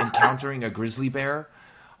me encountering a grizzly bear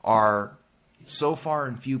are so far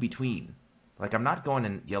and few between. Like, I'm not going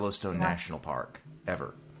in Yellowstone National Park,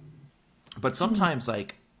 ever. But sometimes,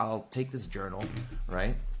 like, I'll take this journal,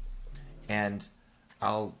 right? And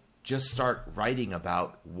I'll just start writing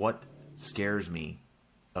about what scares me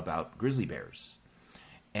about grizzly bears.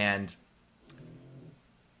 And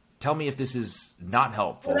tell me if this is not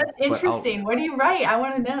helpful. Well, that's interesting. What do you write? I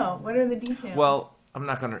want to know. What are the details? Well, I'm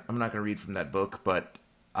not gonna read from that book, but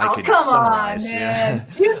I can come summarize. on, man.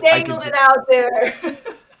 Yeah. You dangled it out there.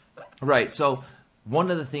 Right. So one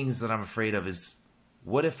of the things that I'm afraid of is,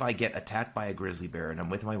 what if I get attacked by a grizzly bear and I'm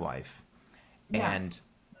with my wife, and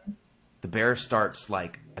the bear starts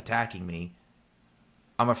like attacking me?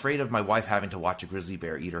 I'm afraid of my wife having to watch a grizzly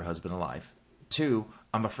bear eat her husband alive. 2,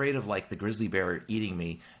 I'm afraid of like the grizzly bear eating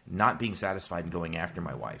me, not being satisfied and going after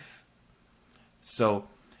my wife. So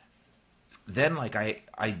then like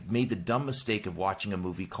I made the dumb mistake of watching a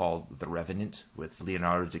movie called The Revenant with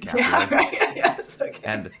Leonardo DiCaprio. Yeah, right. Yes, okay.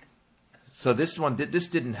 And so this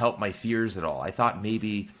didn't help my fears at all. I thought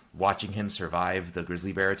maybe watching him survive the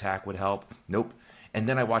grizzly bear attack would help. Nope. And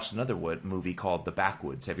then I watched another movie called The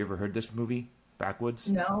Backwoods. Have you ever heard this movie? Backwoods?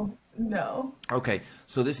 No. Okay,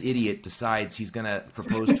 so this idiot decides he's going to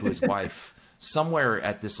propose to his wife somewhere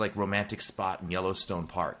at this like romantic spot in Yellowstone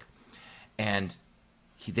Park. And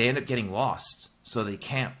they end up getting lost, so they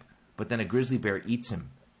camp. But then a grizzly bear eats him.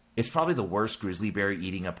 It's probably the worst grizzly bear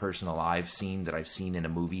eating a person alive scene that I've seen in a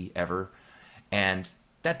movie ever. And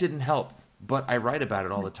that didn't help. But I write about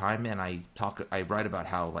it all the time, and I write about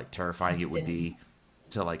how like terrifying it would be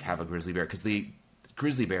to like have a grizzly bear, because the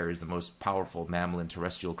grizzly bear is the most powerful mammal and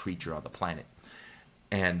terrestrial creature on the planet.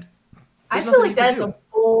 And I feel like that's a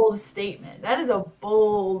bold statement. That is a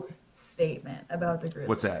bold statement about the grizzly bear.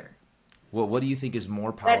 What's that? Well, what do you think is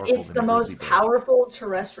more powerful that it's than the a grizzly most bear? powerful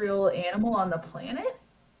terrestrial animal on the planet?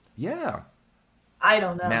 Yeah. I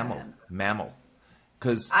don't know. Mammal.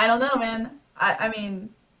 Because I don't know, man. I mean,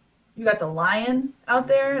 you got the lion out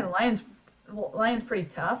there, and the lion's pretty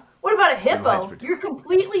tough. What about a hippo? You're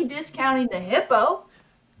completely discounting the hippo.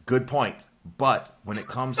 Good point. But when it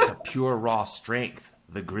comes to pure raw strength,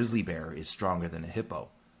 the grizzly bear is stronger than a hippo.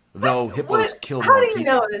 Though hippos kill more people. How do you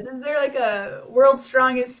know this? Is there like a World's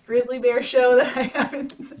Strongest Grizzly Bear show that I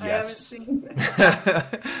haven't seen?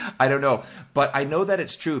 I don't know. But I know that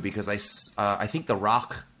it's true because I think The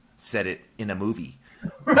Rock said it in a movie.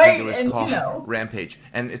 Right. I think it was called Rampage.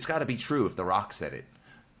 And it's got to be true if The Rock said it.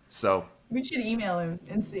 So we should email him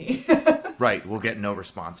and see. Right. We'll get no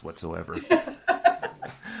response whatsoever.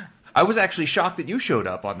 I was actually shocked that you showed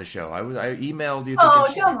up on the show. I emailed you.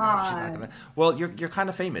 Come on. Well, you're kind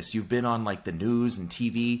of famous. You've been on like the news and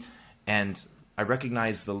TV, and I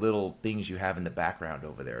recognize the little things you have in the background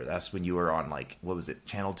over there. That's when you were on like, what was it,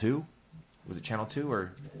 Channel 2? Was it Channel 2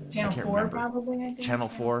 or Channel 4? Remember. Probably. I think. Channel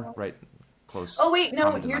 4, right? Close. Oh wait,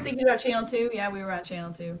 no, you're thinking about Channel 2. Yeah, we were on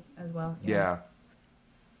Channel 2 as well. Yeah.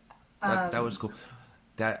 That was cool.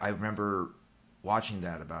 That I remember watching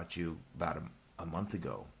that about you about a month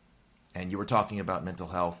ago. And you were talking about mental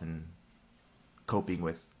health and coping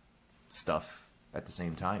with stuff at the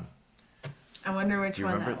same time. I wonder which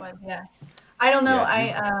one that was. Yeah, I don't know.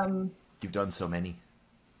 Yeah, you've done so many.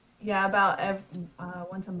 Yeah, about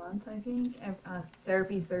once a month, I think.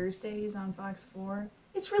 Therapy Thursdays on Fox 4.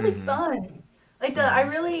 It's really fun. Like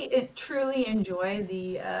I truly enjoy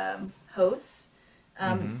the hosts.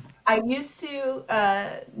 I used to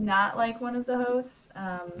not like one of the hosts.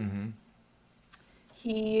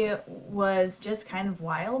 He was just kind of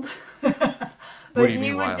wild. What do you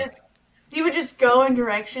mean wild? He would just go in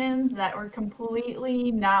directions that were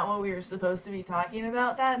completely not what we were supposed to be talking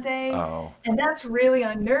about that day. Oh. And that's really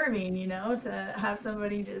unnerving, to have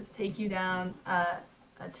somebody just take you down a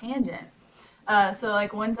tangent. So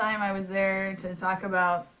like one time I was there to talk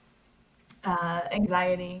about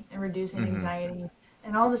anxiety and reducing anxiety.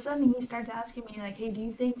 And all of a sudden he starts asking me like, hey,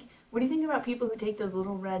 what do you think about people who take those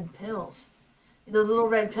little red pills? Those little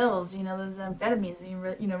red pills, those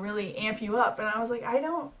amphetamines, really amp you up. And I was like, I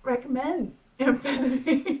don't recommend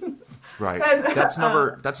amphetamines. Right. And, that's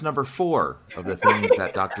number 4 of the things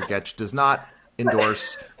that Dr. Getch does not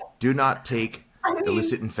endorse. Do not take I mean,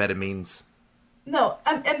 illicit amphetamines. no,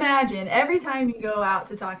 imagine every time you go out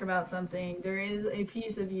to talk about something, there is a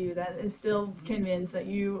piece of you that is still convinced that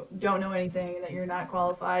you don't know anything, that you're not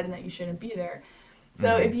qualified, and that you shouldn't be there.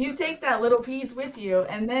 So if you take that little piece with you,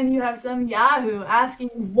 and then you have some Yahoo asking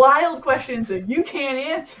wild questions that you can't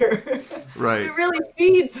answer, Right. it really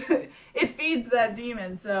feeds that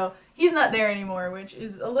demon. So he's not there anymore, which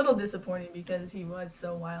is a little disappointing because he was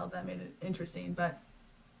so wild. That made it interesting, but.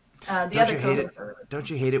 The Don't other you hate it? co-hosts are really Don't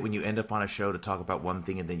you hate it when you end up on a show to talk about one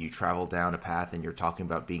thing and then you travel down a path and you're talking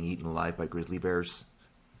about being eaten alive by grizzly bears?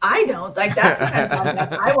 I don't. Like, that's the kind of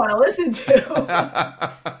podcast I want to listen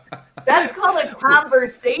to. That's called a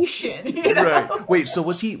conversation, you know? Right. Wait. So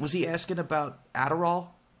was he asking about Adderall?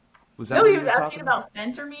 Was that No, what he was asking talking about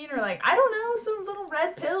phentermine or like, I don't know, some little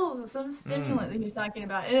red pills, some stimulant that he was talking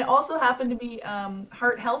about. And it also happened to be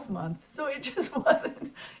Heart Health Month. So it just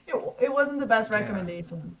wasn't, it wasn't the best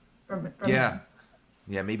recommendation from Yeah. him.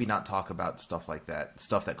 Yeah, maybe not talk about stuff like that.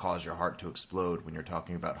 Stuff that causes your heart to explode when you're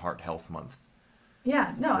talking about Heart Health Month.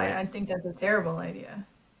 Yeah, no, Right. I think that's a terrible idea.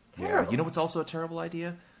 Yeah. Terrible. You know what's also a terrible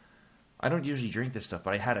idea? I don't usually drink this stuff,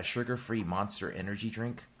 but I had a sugar-free Monster energy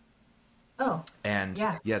drink. Oh, And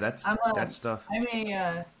yeah. that's that stuff. I'm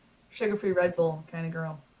a sugar-free Red Bull kind of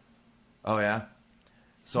girl. Oh, yeah?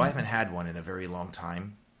 So I haven't had one in a very long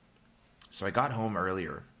time. So I got home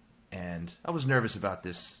earlier, and I was nervous about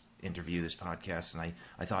this interview, this podcast, and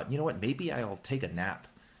I thought, you know what, maybe I'll take a nap,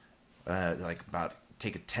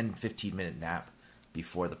 take a 10, 15-minute nap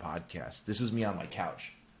before the podcast. This was me on my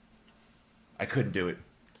couch. I couldn't do it.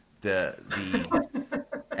 The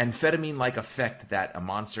amphetamine-like effect that a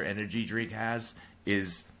Monster energy drink has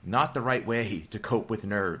is not the right way to cope with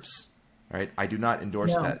nerves. Right? I do not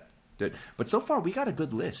endorse that. But so far, we got a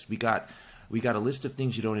good list. We got a list of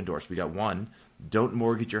things you don't endorse. We got 1, don't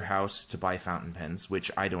mortgage your house to buy fountain pens,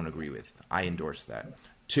 which I don't agree with. I endorse that.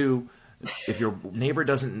 2, if your neighbor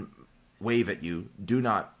doesn't wave at you, do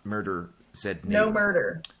not murder said neighbor. No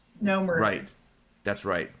murder. No murder. Right. That's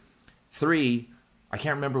right. 3, I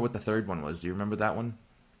can't remember what the third one was. Do you remember that one?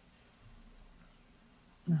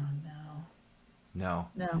 Oh, no. No.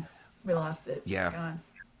 No. We lost it. Yeah. It's gone.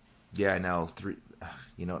 Yeah, I know. 3.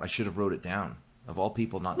 You know, I should have wrote it down. Of all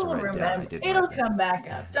people not to We'll write it down, I did. It'll come back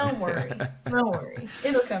up. Don't worry. Don't worry.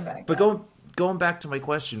 It'll come back But up. going back to my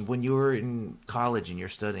question, when you were in college and you're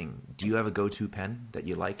studying, do you have a go-to pen that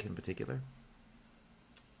you like in particular?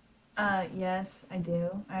 Yes, I do.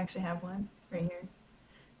 I actually have one right here.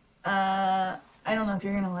 I don't know if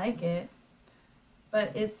you're gonna like it,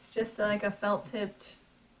 but it's just like a felt-tipped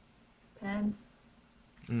pen.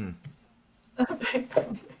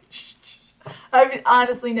 I've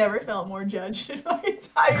honestly never felt more judged in my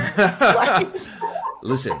entire life.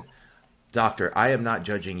 Listen, doctor, I am not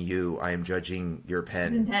judging you. I am judging your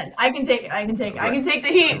pen. Intent. I can take it. I can take it. I can take the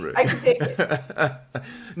heat. I can take it.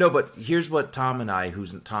 No, but here's what Tom and I,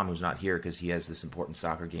 who's not here because he has this important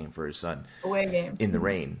soccer game for his son. Away game. In the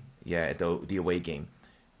rain. Yeah, at the away game.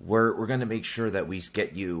 We're going to make sure that we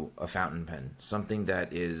get you a fountain pen, something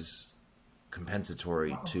that is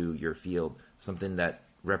compensatory to your field, something that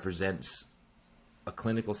represents a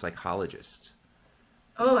clinical psychologist.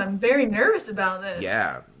 Oh, I'm very nervous about this.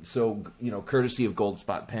 Yeah. So, courtesy of Gold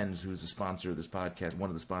Spot Pens, who's the sponsor of this podcast,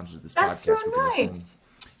 one of the sponsors of this That's podcast, so nice.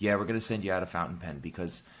 we're going to send you out a fountain pen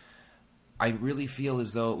because I really feel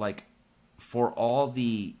as though, like, for all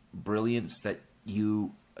the brilliance that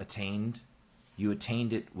you attained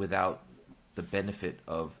it without the benefit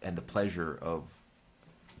of and the pleasure of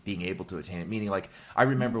being able to attain it. Meaning, like, I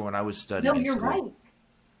remember when I was studying in you're school. right.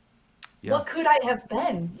 Yeah. What could I have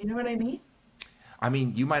been? You know what I mean? I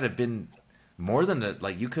mean, you might have been more than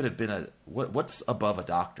you could have been what's above a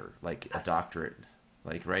doctor? Like a doctorate,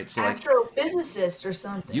 like, right? So Astrophysicist or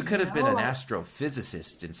something. you could have been an Like,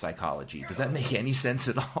 astrophysicist in psychology. Does that make any sense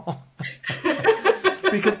at all?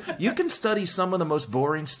 Because you can study some of the most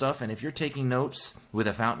boring stuff, and if you're taking notes with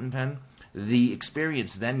a fountain pen, the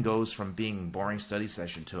experience then goes from being a boring study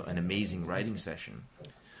session to an amazing writing session.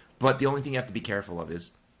 But the only thing you have to be careful of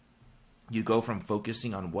is you go from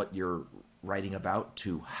focusing on what you're writing about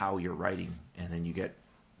to how you're writing, and then you get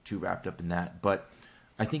too wrapped up in that. But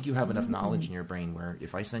I think you have enough knowledge in your brain where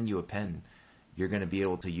if I send you a pen, you're going to be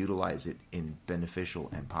able to utilize it in beneficial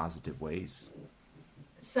and positive ways.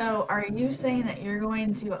 So, are you saying that you're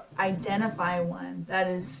going to identify one that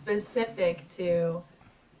is specific to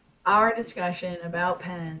our discussion about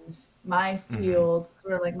pens, my field,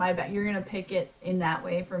 sort of like my back? You're going to pick it in that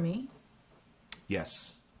way for me?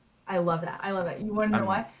 Yes. I love that. I love that. You want to know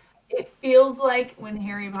why? It feels like when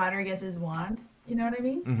Harry Potter gets his wand. You know what I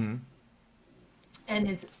mean? Mm-hmm. and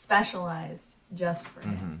it's specialized just for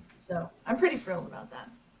him. So I'm pretty thrilled about that.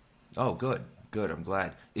 Oh, good. Good. I'm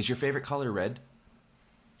glad. Is your favorite color red?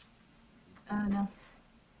 No.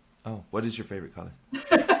 Oh, what is your favorite color?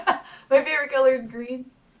 My favorite color is green.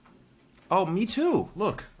 Oh, me too.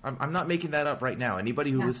 Look, I'm not making that up right now.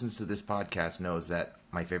 Anybody who Yeah. listens to this podcast knows that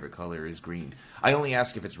my favorite color is green. I only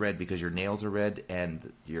ask if it's red because your nails are red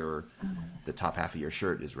and the top half of your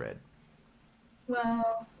shirt is red.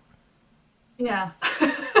 Well, yeah.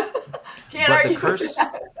 Can't But argue the curse, with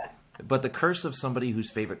that. but the curse of somebody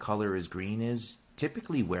whose favorite color is green is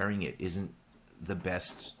typically wearing it isn't the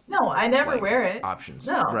best No, I never like, wear it. options.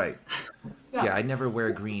 No. Right. No. Yeah, I never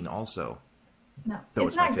wear green also. No, Though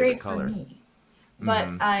it's it's my not favorite great color. for me. But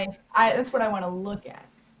I that's what I want to look at.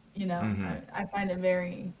 You know, I find it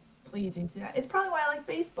very pleasing. So it's probably why I like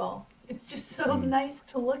baseball. It's just so nice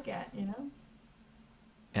to look at, you know?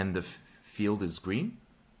 And the field is green,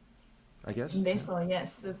 I guess? In baseball,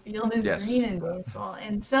 yes. The field is Yes. green in baseball.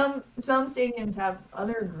 And some stadiums have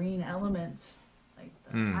other green elements, like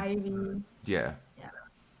the ivy. Yeah. Yeah.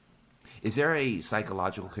 Is there a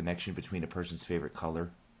psychological connection between a person's favorite color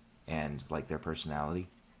and like their personality?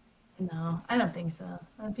 No, I don't think so.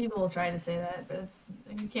 People will try to say that, but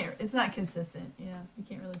it's not consistent. Yeah, you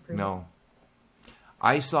can't really prove it. No.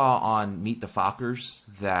 I saw on Meet the Fockers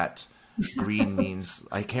that green means,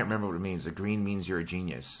 I can't remember what it means. The green means you're a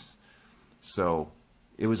genius. So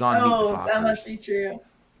it was on Meet the Fockers. That must be true.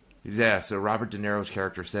 Yeah, so Robert De Niro's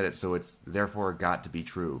character said it, so it's therefore got to be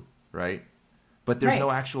true, right? But there's no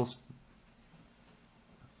actual...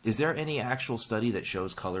 Is there any actual study that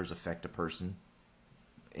shows colors affect a person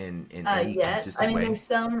in any consistent way?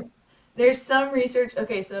 There's some research.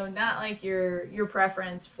 Okay, so not like your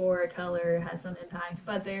preference for a color has some impact,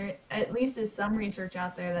 but there at least is some research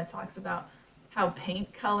out there that talks about how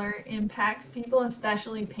paint color impacts people,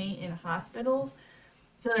 especially paint in hospitals.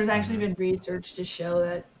 So there's actually been research to show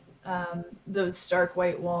that those stark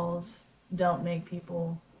white walls don't make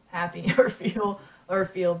people happy or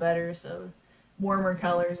feel better. So warmer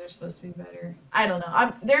colors are supposed to be better. I don't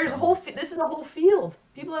know. This is a whole field.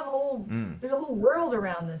 People have there's a whole world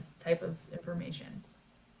around this type of information.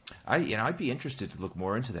 I'd be interested to look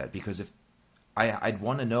more into that because if I'd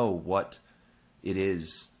want to know what it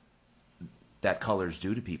is that colors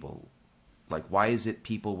do to people. Like, why is it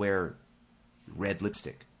people wear red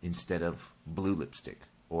lipstick instead of blue lipstick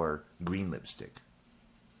or green lipstick?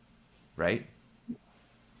 Right?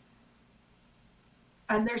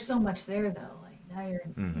 And there's so much there, though. Like, now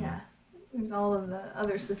you're, there's all of the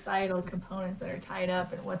other societal components that are tied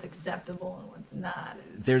up in what's acceptable and what's not.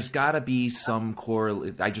 There's got to be some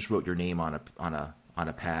I just wrote your name on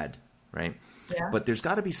a pad, right? Yeah. But there's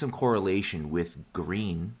got to be some correlation with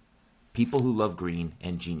green, people who love green,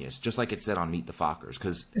 and genius. Just like it said on Meet the Fockers,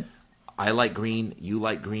 because I like green, you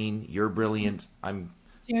like green, you're brilliant. I'm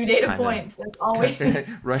 2 data points. That's always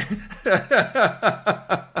right.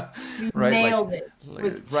 you Right, nailed it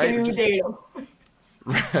with two data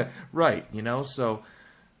points. Right, you know. So,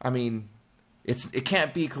 I mean, it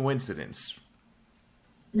can't be coincidence.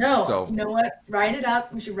 No, So- you know what? Write it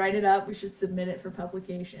up. We should write it up. We should submit it for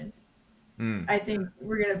publication. I think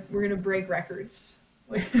we're gonna break records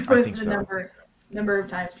with think the so. number of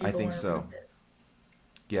times people I think learn so. about this.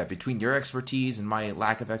 Yeah, between your expertise and my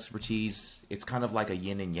lack of expertise, it's kind of like a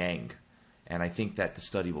yin and yang, and I think that the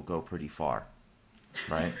study will go pretty far,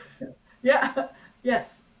 right? Yeah.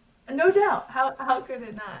 Yes. No doubt. How could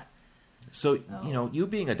it not? So, you know, you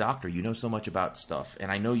being a doctor, you know so much about stuff,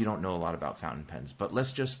 and I know you don't know a lot about fountain pens, but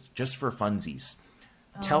let's just for funsies,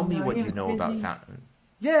 tell me what you know about fountain.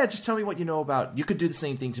 Yeah, just tell me what you know about. You could do the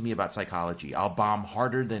same thing to me about psychology. I'll bomb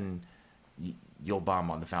harder than you'll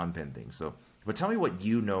bomb on the fountain pen thing. So, but tell me what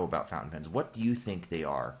you know about fountain pens. What do you think they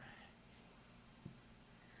are?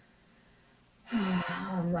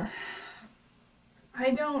 I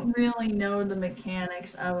don't really know the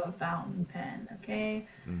mechanics of a fountain pen, okay?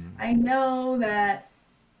 I know that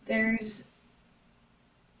there's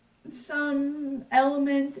some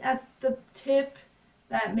element at the tip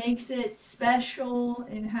that makes it special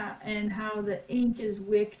in how the ink is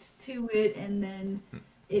wicked to it, and then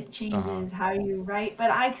it changes how you write.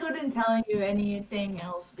 But I couldn't tell you anything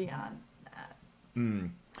else beyond that.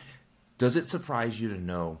 Does it surprise you to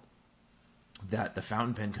know that the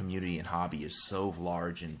fountain pen community and hobby is so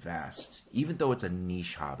large and vast? Even though it's a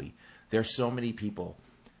niche hobby, there's so many people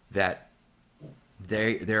that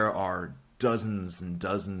there are dozens and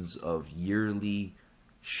dozens of yearly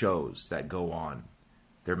shows that go on.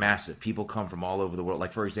 They're massive. People come from all over the world.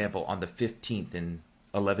 Like, for example, on the 15th in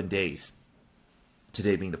 11 days,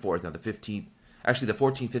 today being the 4th, on the 15th, actually the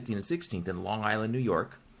 14th, 15th, and 16th in Long Island, New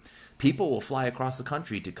York, people will fly across the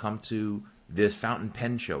country to come to this fountain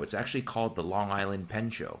pen show. It's actually called the Long Island Pen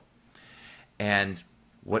Show. And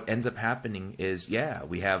what ends up happening is,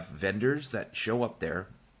 we have vendors that show up there.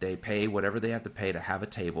 They pay whatever they have to pay to have a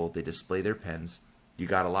table. They display their pens. You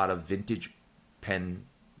got a lot of vintage pen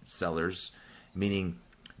sellers, meaning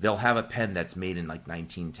they'll have a pen that's made in like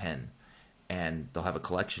 1910, and they'll have a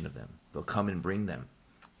collection of them. They'll come and bring them.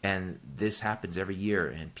 And this happens every year,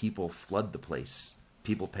 and people flood the place.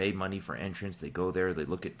 People pay money for entrance. They go there. They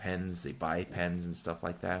look at pens. They buy pens and stuff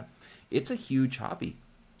like that. It's a huge hobby.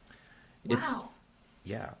 Wow.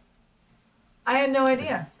 Yeah. I had no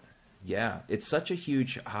idea. It's such a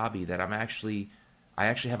huge hobby that I actually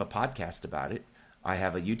have a podcast about it. I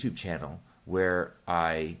have a YouTube channel where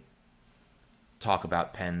I talk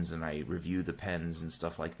about pens and I review the pens and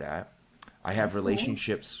stuff like that. I have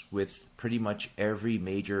relationships with pretty much every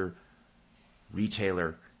major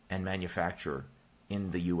retailer and manufacturer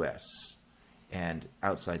in the U.S. and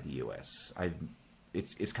outside the U.S.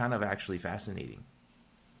 It's kind of actually fascinating.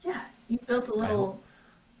 Yeah, you built a little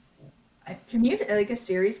community, like a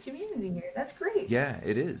serious community here. That's great. Yeah,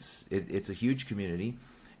 it is. It's a huge community,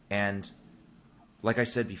 and like I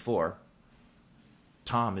said before,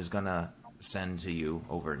 Tom is gonna send to you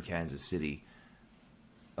over in Kansas City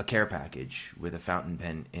a care package with a fountain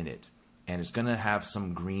pen in it, and it's gonna have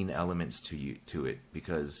some green elements to it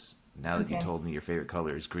because now that you told me your favorite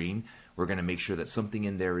color is green, we're gonna make sure that something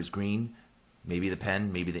in there is green. Maybe the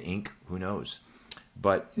pen, maybe the ink, who knows?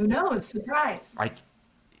 But who knows? Surprise!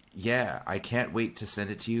 I can't wait to send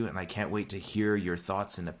it to you, and I can't wait to hear your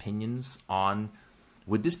thoughts and opinions on.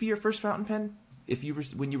 Would this be your first fountain pen?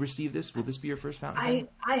 When you receive this, will this be your first fountain pen?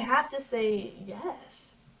 I have to say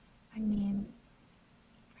yes. I mean,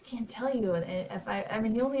 I can't tell you if I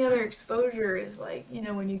mean the only other exposure is like,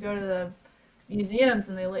 when you go to the museums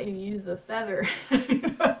and they let you use the feather.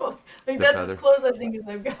 Like that's as close I think as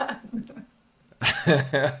I've gotten.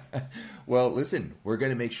 Well, listen, we're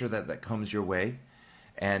going to make sure that comes your way,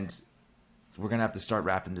 and we're going to have to start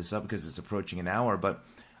wrapping this up because it's approaching an hour, but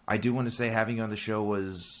I do want to say having you on the show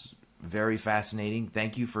was very fascinating.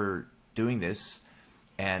 Thank you for doing this,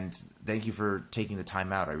 and thank you for taking the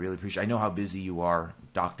time out. I really appreciate it. I know how busy you are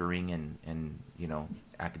doctoring and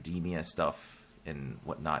academia stuff and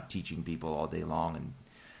whatnot, teaching people all day long and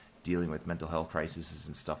dealing with mental health crises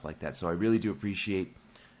and stuff like that. So I really do appreciate.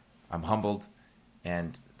 I'm humbled,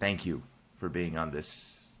 and thank you for being on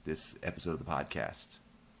this episode of the podcast.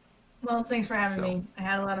 Well, thanks for having me. I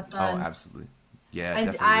had a lot of fun. Oh, absolutely. Yeah,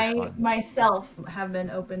 and definitely I was fun. myself have been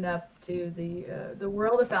opened up to the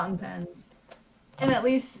world of fountain pens, and at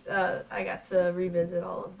least I got to revisit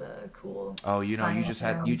all of the cool. Oh, you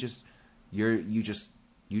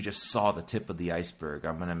just saw the tip of the iceberg.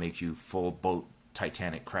 I'm gonna make you full boat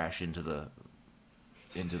Titanic crash into the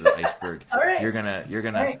iceberg. All right. You're gonna.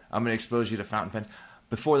 All right. I'm gonna expose you to fountain pens.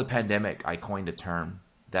 Before the pandemic, I coined a term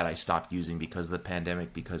that I stopped using because of the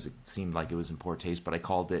pandemic because it seemed like it was in poor taste. But I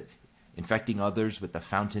called it infecting others with the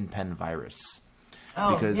fountain pen virus.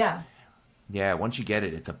 Oh, because, yeah. Yeah, once you get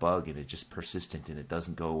it, it's a bug and it's just persistent and it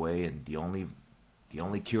doesn't go away. And the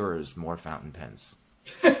only cure is more fountain pens.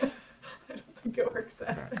 I don't think it works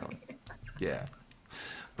that way. Yeah.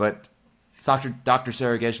 But Dr.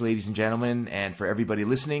 Sarah Getch, ladies and gentlemen, and for everybody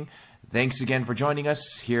listening, thanks again for joining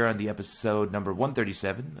us here on the episode number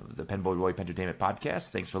 137 of the Penboy Roy Entertainment Podcast.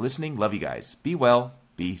 Thanks for listening. Love you guys. Be well.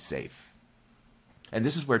 Be safe. And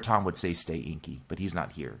this is where Tom would say stay inky, but he's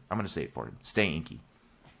not here. I'm going to say it for him. Stay inky.